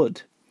example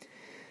would.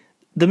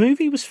 The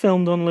movie was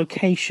filmed on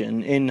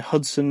location in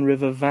Hudson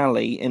River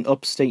Valley in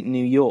upstate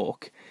New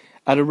York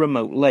at a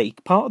remote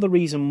lake, part of the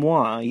reason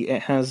why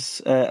it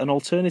has an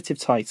alternative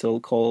title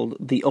called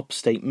The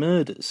Upstate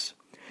Murders.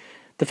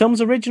 The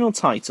film's original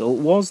title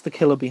was The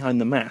Killer Behind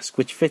the Mask,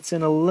 which fits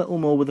in a little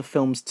more with the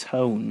film's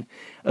tone,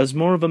 as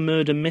more of a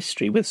murder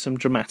mystery with some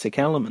dramatic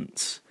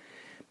elements.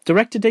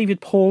 Director David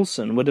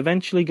Paulson would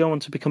eventually go on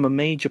to become a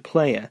major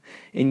player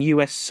in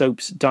US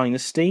soaps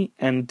Dynasty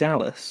and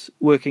Dallas,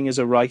 working as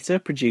a writer,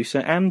 producer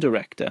and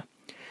director.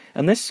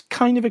 And this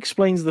kind of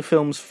explains the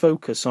film's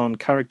focus on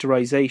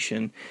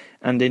characterization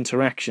and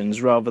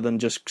interactions rather than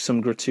just some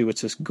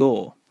gratuitous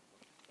gore.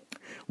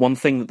 One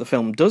thing that the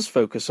film does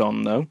focus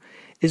on, though,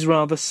 is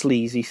rather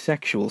sleazy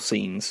sexual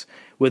scenes,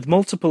 with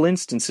multiple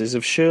instances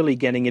of Shirley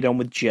getting it on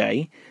with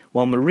Jay,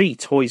 while Marie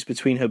toys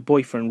between her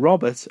boyfriend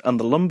Robert and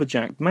the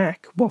lumberjack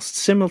Mac, whilst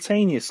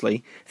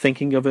simultaneously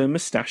thinking of her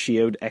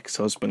mustachioed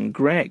ex-husband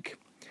Greg.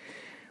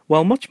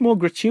 While much more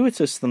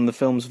gratuitous than the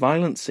film's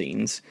violent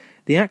scenes,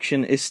 the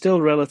action is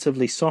still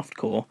relatively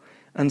softcore,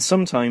 and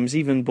sometimes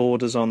even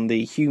borders on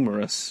the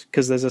humorous,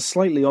 because there's a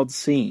slightly odd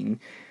scene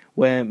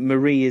where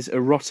Marie is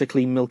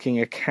erotically milking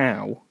a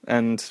cow,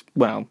 and,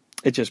 well,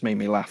 it just made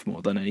me laugh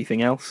more than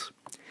anything else.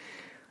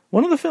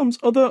 One of the film's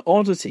other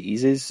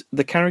oddities is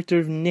the character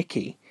of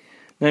Nicky.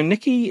 Now,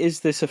 Nicky is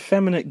this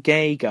effeminate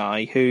gay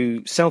guy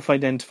who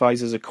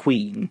self-identifies as a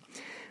queen,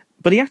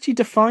 but he actually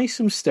defies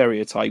some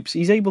stereotypes.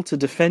 He's able to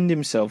defend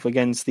himself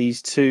against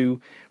these two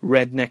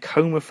redneck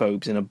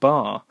homophobes in a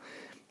bar.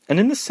 And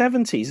in the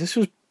 70s, this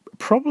was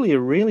probably a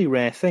really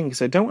rare thing,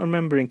 because I don't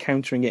remember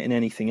encountering it in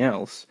anything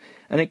else,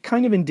 and it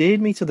kind of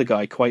endeared me to the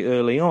guy quite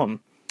early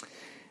on.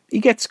 He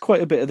gets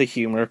quite a bit of the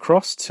humour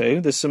across too.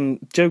 There's some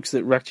jokes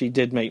that actually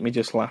did make me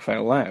just laugh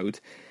out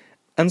loud.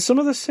 And some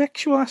of the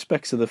sexual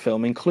aspects of the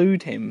film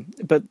include him,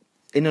 but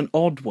in an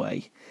odd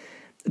way.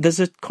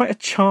 There's quite a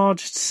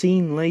charged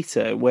scene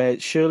later where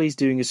Shirley's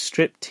doing a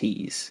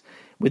striptease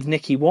with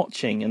Nicky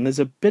watching, and there's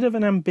a bit of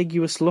an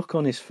ambiguous look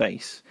on his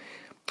face.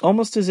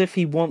 Almost as if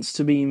he wants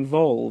to be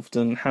involved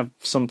and have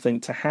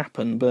something to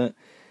happen, but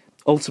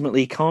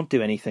ultimately he can't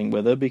do anything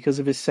with her because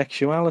of his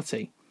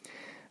sexuality.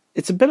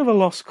 It's a bit of a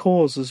lost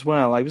cause as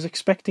well. I was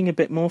expecting a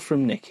bit more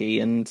from Nicky,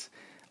 and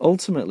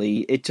ultimately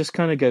it just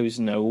kind of goes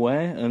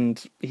nowhere,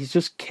 and he's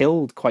just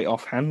killed quite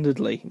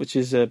offhandedly, which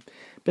is a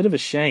bit of a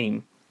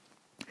shame.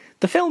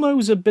 The film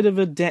owes a bit of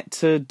a debt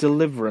to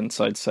Deliverance,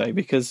 I'd say,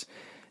 because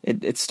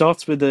it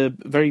starts with a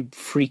very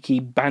freaky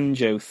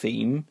banjo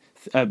theme.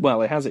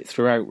 Well, it has it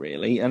throughout,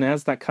 really, and it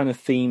has that kind of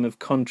theme of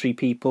country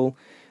people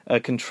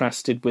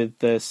contrasted with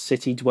the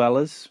city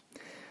dwellers.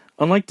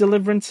 Unlike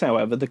Deliverance,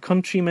 however, the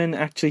countrymen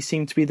actually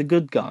seem to be the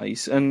good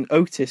guys, and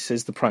Otis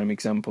is the prime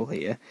example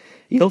here.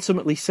 He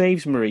ultimately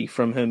saves Marie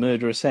from her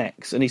murderous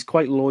ex, and he's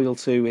quite loyal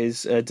to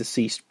his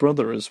deceased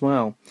brother as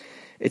well.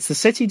 It's the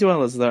city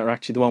dwellers that are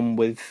actually the one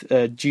with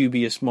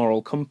dubious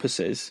moral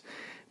compasses.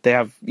 They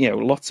have,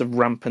 lots of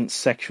rampant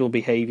sexual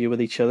behaviour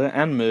with each other,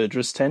 and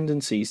murderous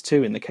tendencies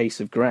too, in the case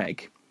of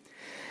Greg.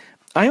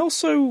 I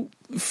also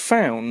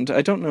found,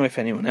 I don't know if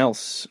anyone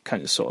else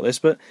kind of saw this,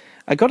 but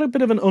I got a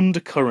bit of an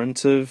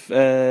undercurrent of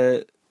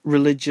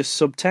religious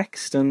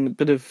subtext and a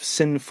bit of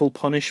sinful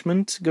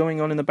punishment going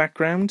on in the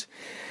background.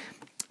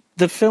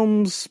 The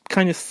film's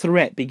kind of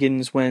threat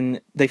begins when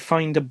they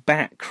find a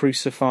bat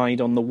crucified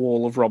on the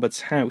wall of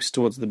Robert's house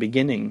towards the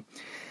beginning.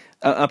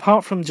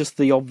 Apart from just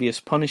the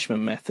obvious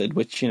punishment method,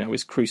 which,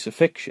 is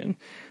crucifixion,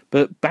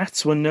 but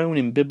bats were known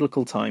in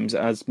biblical times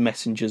as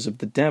messengers of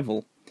the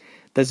devil.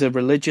 There's a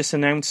religious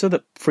announcer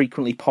that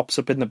frequently pops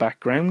up in the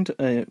background,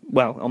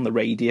 on the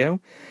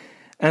radio.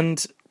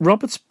 And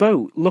Robert's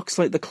boat looks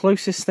like the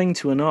closest thing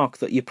to an ark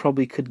that you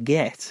probably could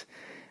get.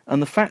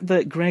 And the fact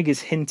that Greg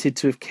is hinted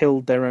to have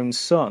killed their own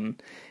son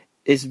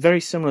is very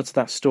similar to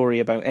that story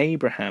about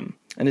Abraham.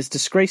 And his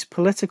disgraced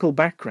political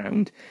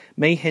background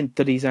may hint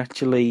that he's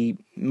actually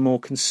more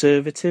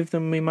conservative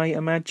than we might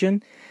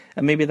imagine.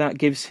 And maybe that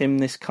gives him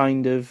this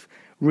kind of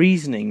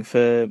reasoning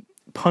for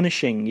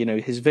punishing,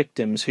 his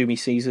victims whom he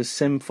sees as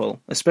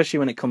sinful, especially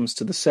when it comes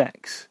to the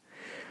sex.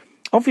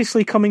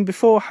 Obviously, coming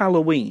before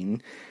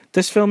Halloween,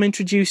 this film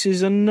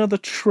introduces another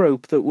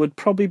trope that would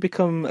probably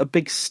become a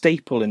big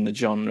staple in the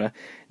genre,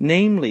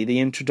 namely the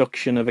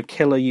introduction of a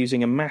killer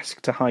using a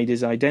mask to hide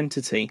his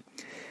identity.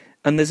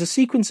 And there's a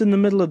sequence in the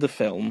middle of the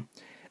film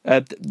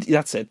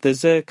That's it.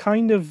 There's a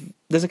kind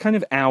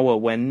of hour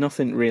when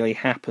nothing really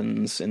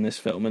happens in this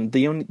film, and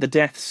the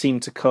deaths seem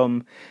to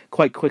come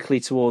quite quickly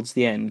towards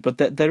the end. But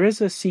there is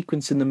a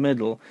sequence in the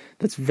middle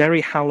that's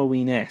very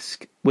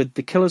Halloween-esque, with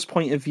the killer's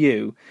point of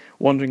view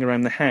wandering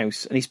around the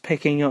house, and he's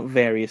picking up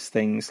various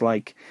things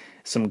like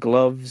some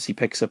gloves. He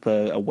picks up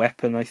a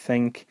weapon, I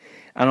think,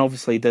 and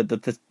obviously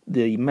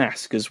the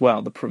mask as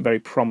well, the very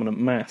prominent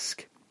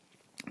mask.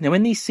 Now,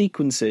 in these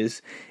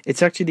sequences,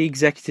 it's actually the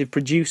executive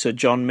producer,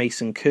 John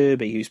Mason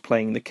Kirby, who's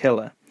playing the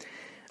killer.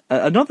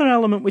 Another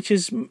element which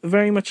is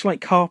very much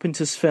like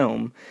Carpenter's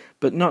film,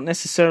 but not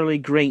necessarily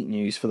great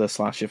news for the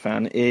slasher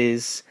fan,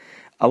 is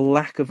a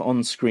lack of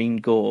on-screen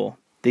gore.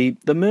 The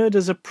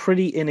murders are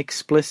pretty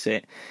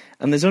inexplicit,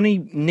 and there's only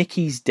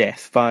Nikki's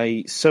death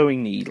by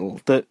sewing needle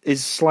that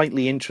is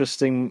slightly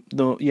interesting,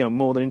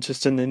 more than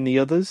interesting than the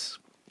others.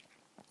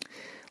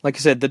 Like I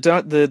said,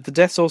 the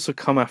deaths also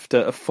come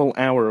after a full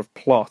hour of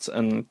plot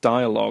and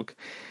dialogue,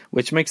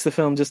 which makes the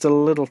film just a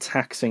little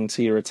taxing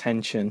to your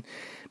attention.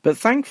 But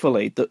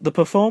thankfully, the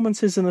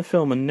performances in the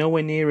film are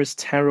nowhere near as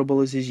terrible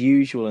as is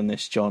usual in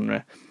this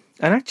genre.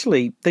 And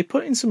actually, they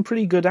put in some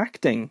pretty good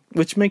acting,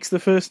 which makes the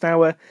first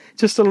hour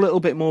just a little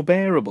bit more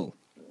bearable.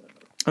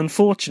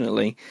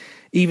 Unfortunately,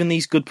 even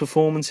these good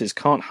performances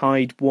can't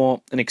hide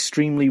what an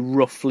extremely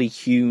roughly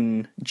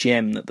hewn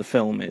gem that the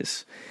film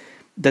is.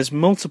 There's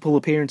multiple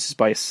appearances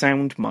by a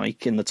sound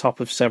mic in the top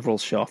of several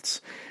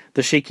shots.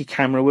 The shaky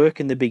camera work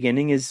in the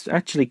beginning is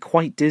actually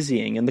quite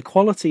dizzying, and the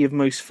quality of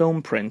most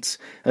film prints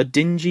are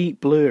dingy,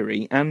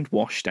 blurry, and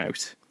washed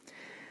out.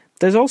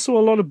 There's also a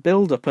lot of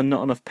build-up and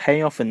not enough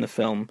payoff in the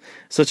film,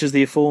 such as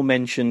the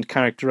aforementioned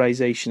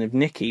characterization of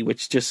Nikki,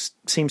 which just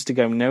seems to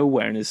go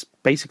nowhere and is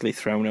basically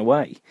thrown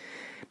away.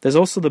 There's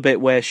also the bit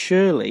where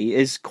Shirley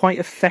is quite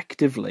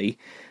effectively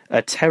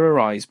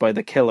terrorized by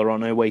the killer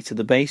on her way to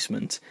the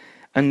basement,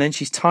 and then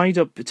she's tied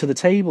up to the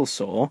table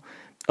saw,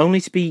 only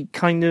to be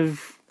kind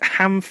of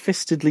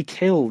ham-fistedly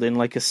killed in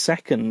like a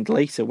second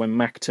later when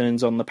Mac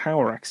turns on the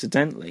power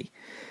accidentally.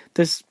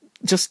 There's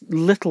just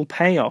little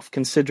payoff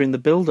considering the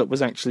build-up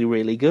was actually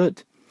really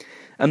good.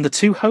 And the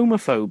two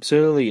homophobes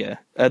earlier,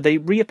 they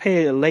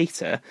reappear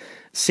later,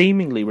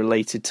 seemingly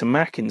related to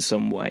Mac in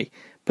some way,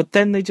 but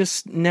then they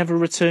just never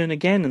return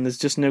again and there's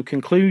just no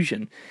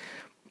conclusion.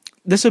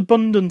 This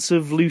abundance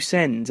of loose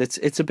ends,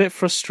 it's a bit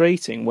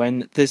frustrating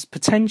when there's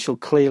potential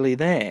clearly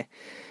there,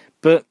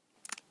 but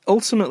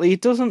ultimately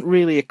it doesn't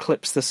really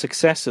eclipse the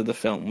success of the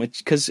film,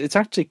 because it's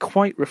actually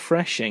quite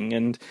refreshing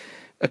and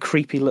a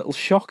creepy little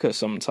shocker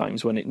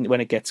sometimes when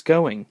it gets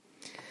going.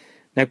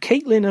 Now,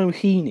 Caitlin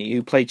O'Heaney,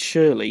 who played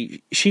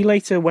Shirley, she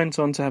later went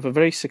on to have a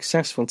very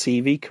successful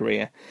TV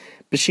career,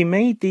 but she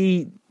made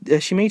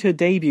her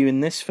debut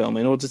in this film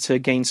in order to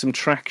gain some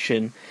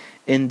traction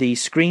in the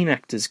Screen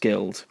Actors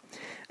Guild.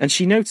 And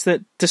she notes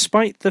that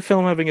despite the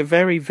film having a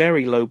very,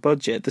 very low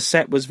budget, the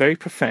set was very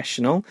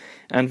professional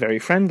and very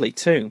friendly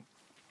too.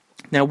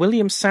 Now,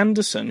 William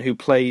Sanderson, who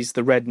plays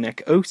the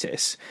redneck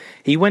Otis,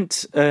 he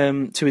went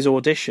to his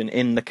audition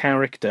in the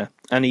character,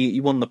 and he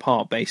won the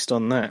part based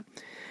on that.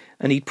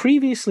 And he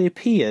previously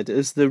appeared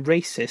as the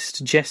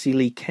racist Jesse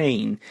Lee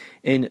Kane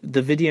in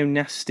the video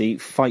nasty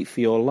Fight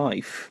for Your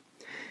Life.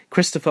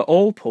 Christopher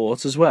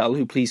Allport, as well,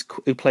 who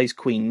plays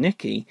Queen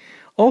Nikki,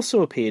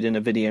 also appeared in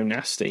a video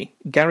nasty,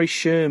 Gary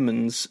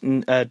Sherman's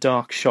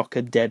Dark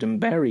Shocker Dead and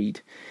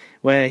Buried,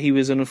 where he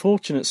was an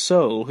unfortunate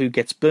soul who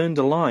gets burned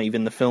alive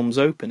in the film's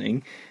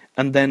opening,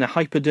 and then a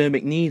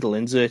hypodermic needle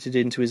inserted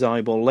into his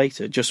eyeball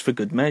later, just for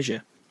good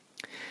measure.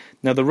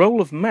 Now, the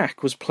role of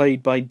Mac was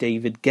played by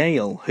David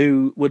Gale,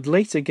 who would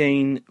later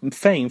gain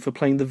fame for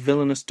playing the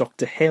villainous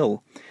Dr.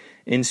 Hill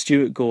in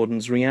Stuart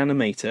Gordon's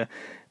Reanimator,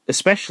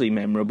 especially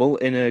memorable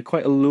in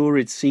quite a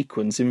lurid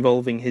sequence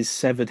involving his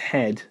severed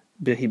head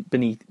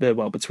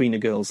between a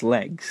girl's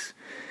legs.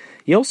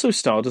 He also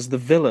starred as the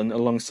villain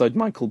alongside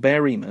Michael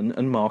Berryman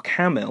and Mark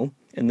Hamill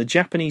in the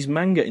Japanese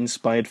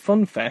manga-inspired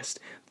funfest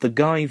The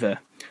Guyver,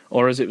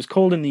 or as it was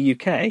called in the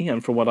UK,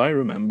 and from what I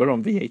remember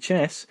on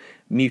VHS,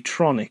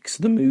 Mutronics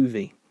the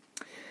movie.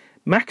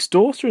 Mac's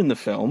daughter in the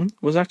film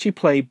was actually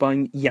played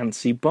by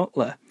Yancy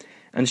Butler,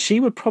 and she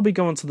would probably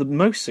go on to the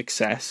most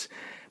success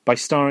by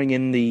starring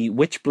in the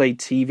Witchblade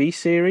TV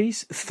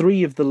series,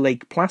 3 of the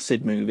Lake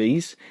Placid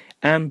movies,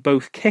 and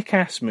both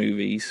Kick-Ass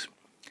movies.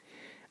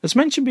 As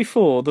mentioned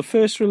before, the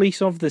first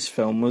release of this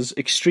film was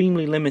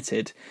extremely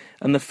limited,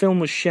 and the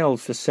film was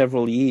shelved for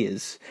several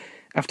years.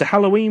 After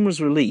Halloween was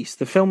released,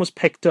 the film was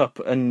picked up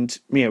and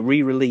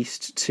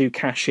re-released to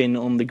cash in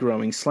on the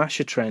growing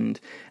slasher trend,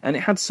 and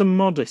it had some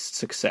modest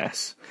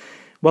success.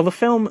 While the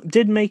film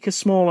did make a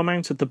small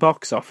amount at the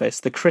box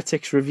office, the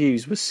critics'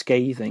 reviews were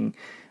scathing,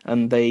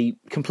 and they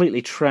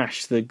completely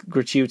trashed the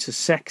gratuitous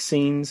sex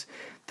scenes,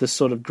 the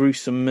sort of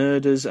gruesome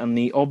murders, and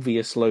the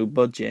obvious low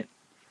budget.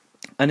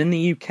 And in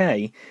the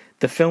UK,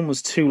 the film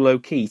was too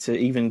low-key to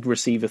even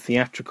receive a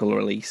theatrical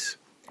release.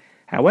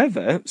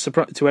 However,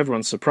 to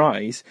everyone's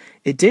surprise,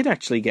 it did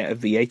actually get a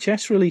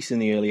VHS release in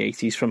the early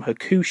 80s from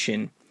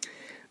Hakushin.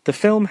 The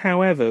film,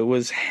 however,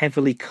 was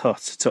heavily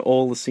cut to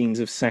all the scenes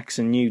of sex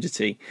and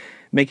nudity,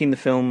 making the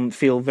film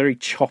feel very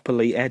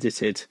choppily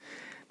edited.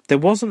 There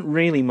wasn't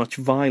really much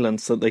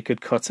violence that they could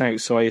cut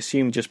out, so I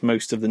assume just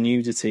most of the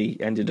nudity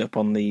ended up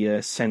on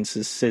the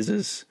censor's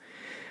scissors.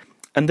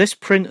 And this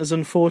print has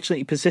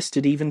unfortunately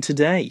persisted even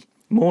today,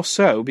 more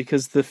so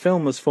because the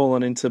film has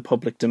fallen into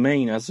public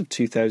domain as of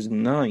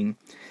 2009.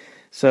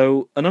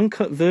 So an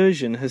uncut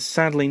version has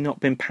sadly not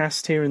been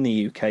passed here in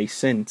the UK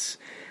since,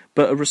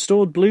 but a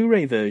restored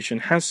Blu-ray version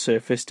has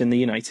surfaced in the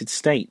United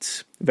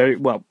States,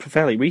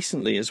 fairly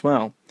recently as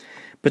well.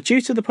 But due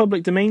to the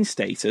public domain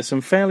status, I'm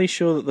fairly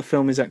sure that the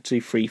film is actually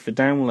free for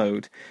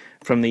download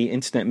from the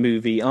Internet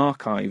Movie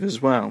Archive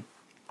as well.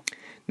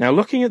 Now,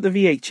 looking at the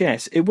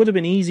VHS, it would have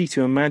been easy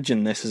to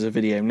imagine this as a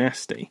video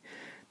nasty.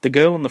 The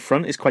girl on the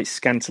front is quite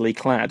scantily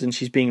clad and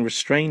she's being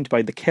restrained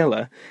by the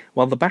killer,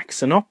 while the back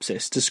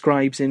synopsis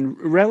describes in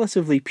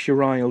relatively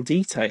puerile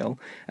detail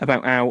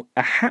about how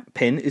a hat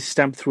pin is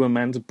stabbed through a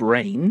man's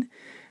brain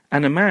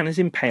and a man is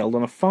impaled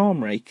on a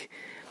farm rake.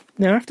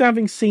 Now, after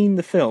having seen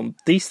the film,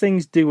 these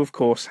things do of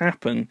course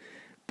happen,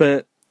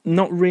 but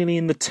not really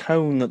in the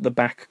tone that the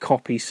back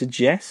copy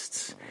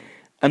suggests.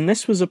 And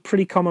this was a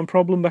pretty common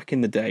problem back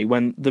in the day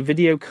when the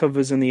video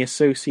covers and the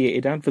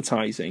associated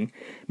advertising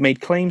made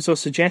claims or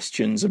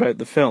suggestions about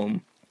the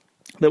film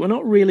that were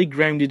not really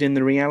grounded in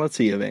the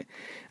reality of it.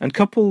 And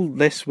couple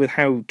this with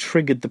how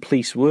triggered the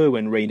police were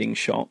when raiding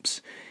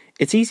shops,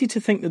 it's easy to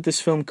think that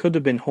this film could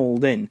have been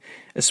hauled in,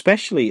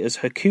 especially as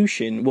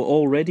Hakushin were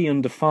already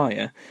under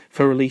fire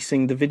for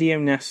releasing the video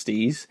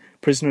nasties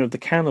Prisoner of the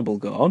Cannibal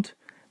God,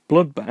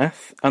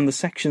 Bloodbath, and the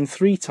Section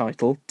 3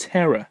 title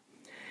Terror.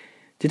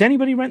 Did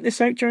anybody rent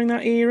this out during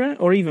that era?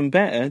 Or even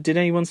better, did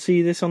anyone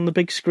see this on the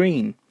big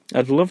screen?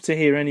 I'd love to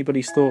hear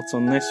anybody's thoughts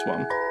on this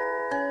one.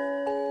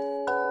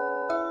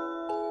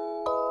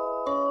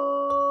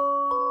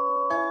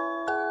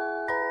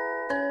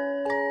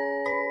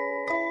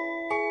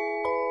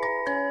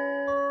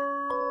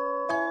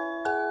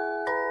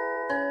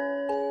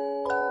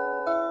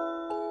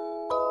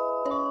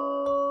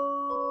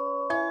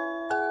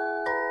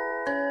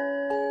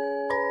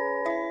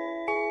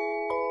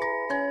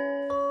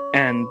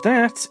 And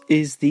that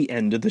is the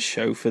end of the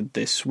show for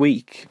this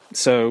week.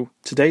 So,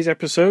 today's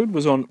episode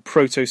was on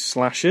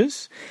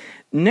Proto-Slashers.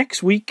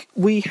 Next week,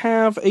 we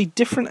have a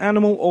different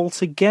animal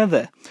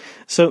altogether.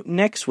 So,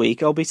 next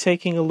week, I'll be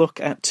taking a look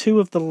at two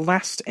of the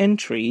last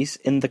entries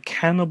in the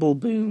cannibal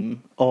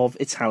boom of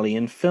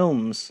Italian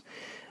films.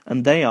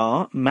 And they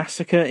are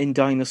Massacre in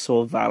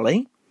Dinosaur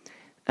Valley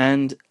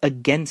and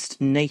Against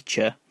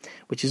Nature,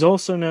 which is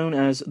also known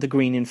as The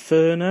Green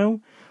Inferno,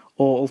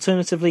 or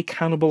alternatively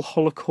Cannibal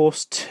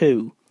Holocaust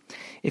 2.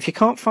 If you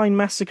can't find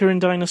Massacre in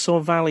Dinosaur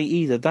Valley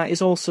either, that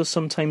is also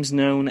sometimes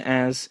known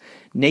as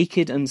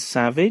Naked and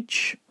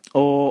Savage,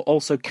 or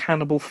also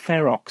Cannibal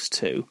Ferox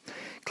 2.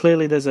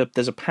 Clearly there's a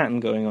pattern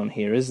going on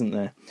here, isn't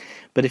there?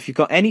 But if you've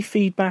got any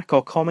feedback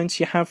or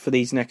comments you have for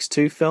these next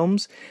two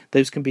films,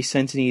 those can be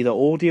sent in either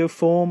audio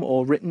form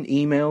or written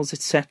emails,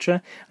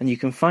 etc. And you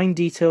can find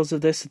details of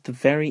this at the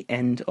very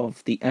end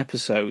of the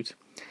episode.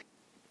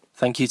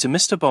 Thank you to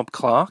Mr. Bob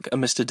Clark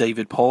and Mr.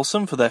 David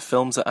Paulson for their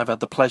films that I've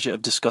had the pleasure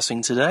of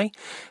discussing today.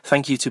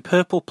 Thank you to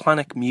Purple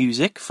Planet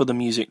Music for the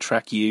music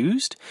track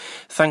used.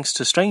 Thanks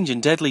to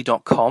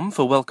strangeanddeadly.com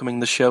for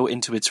welcoming the show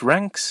into its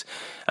ranks.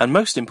 And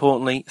most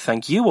importantly,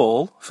 thank you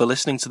all for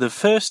listening to the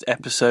first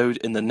episode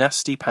in the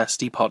Nasty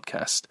Pasty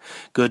Podcast.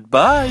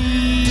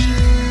 Goodbye!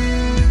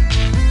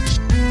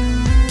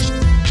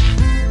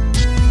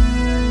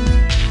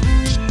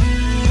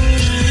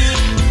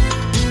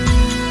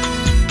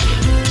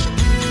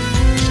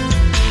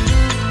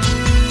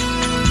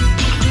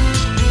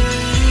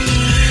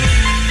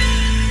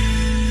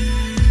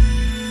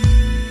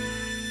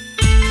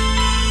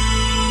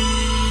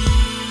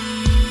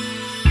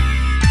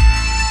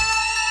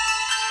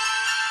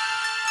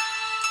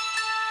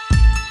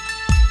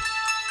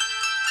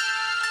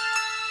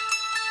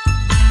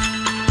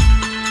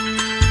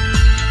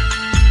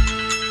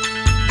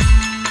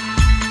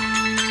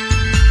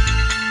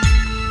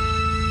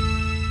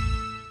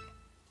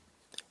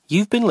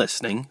 You've been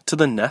listening to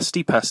the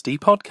Nasty Pasty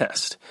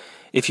Podcast.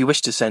 If you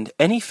wish to send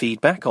any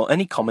feedback or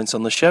any comments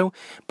on the show,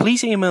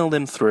 please email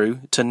them through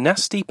to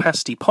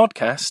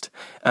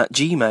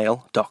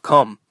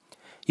nastypastypodcast@gmail.com.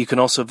 You can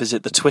also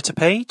visit the Twitter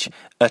page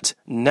at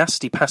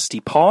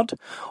nastypastypod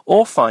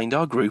or find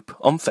our group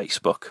on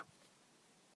Facebook.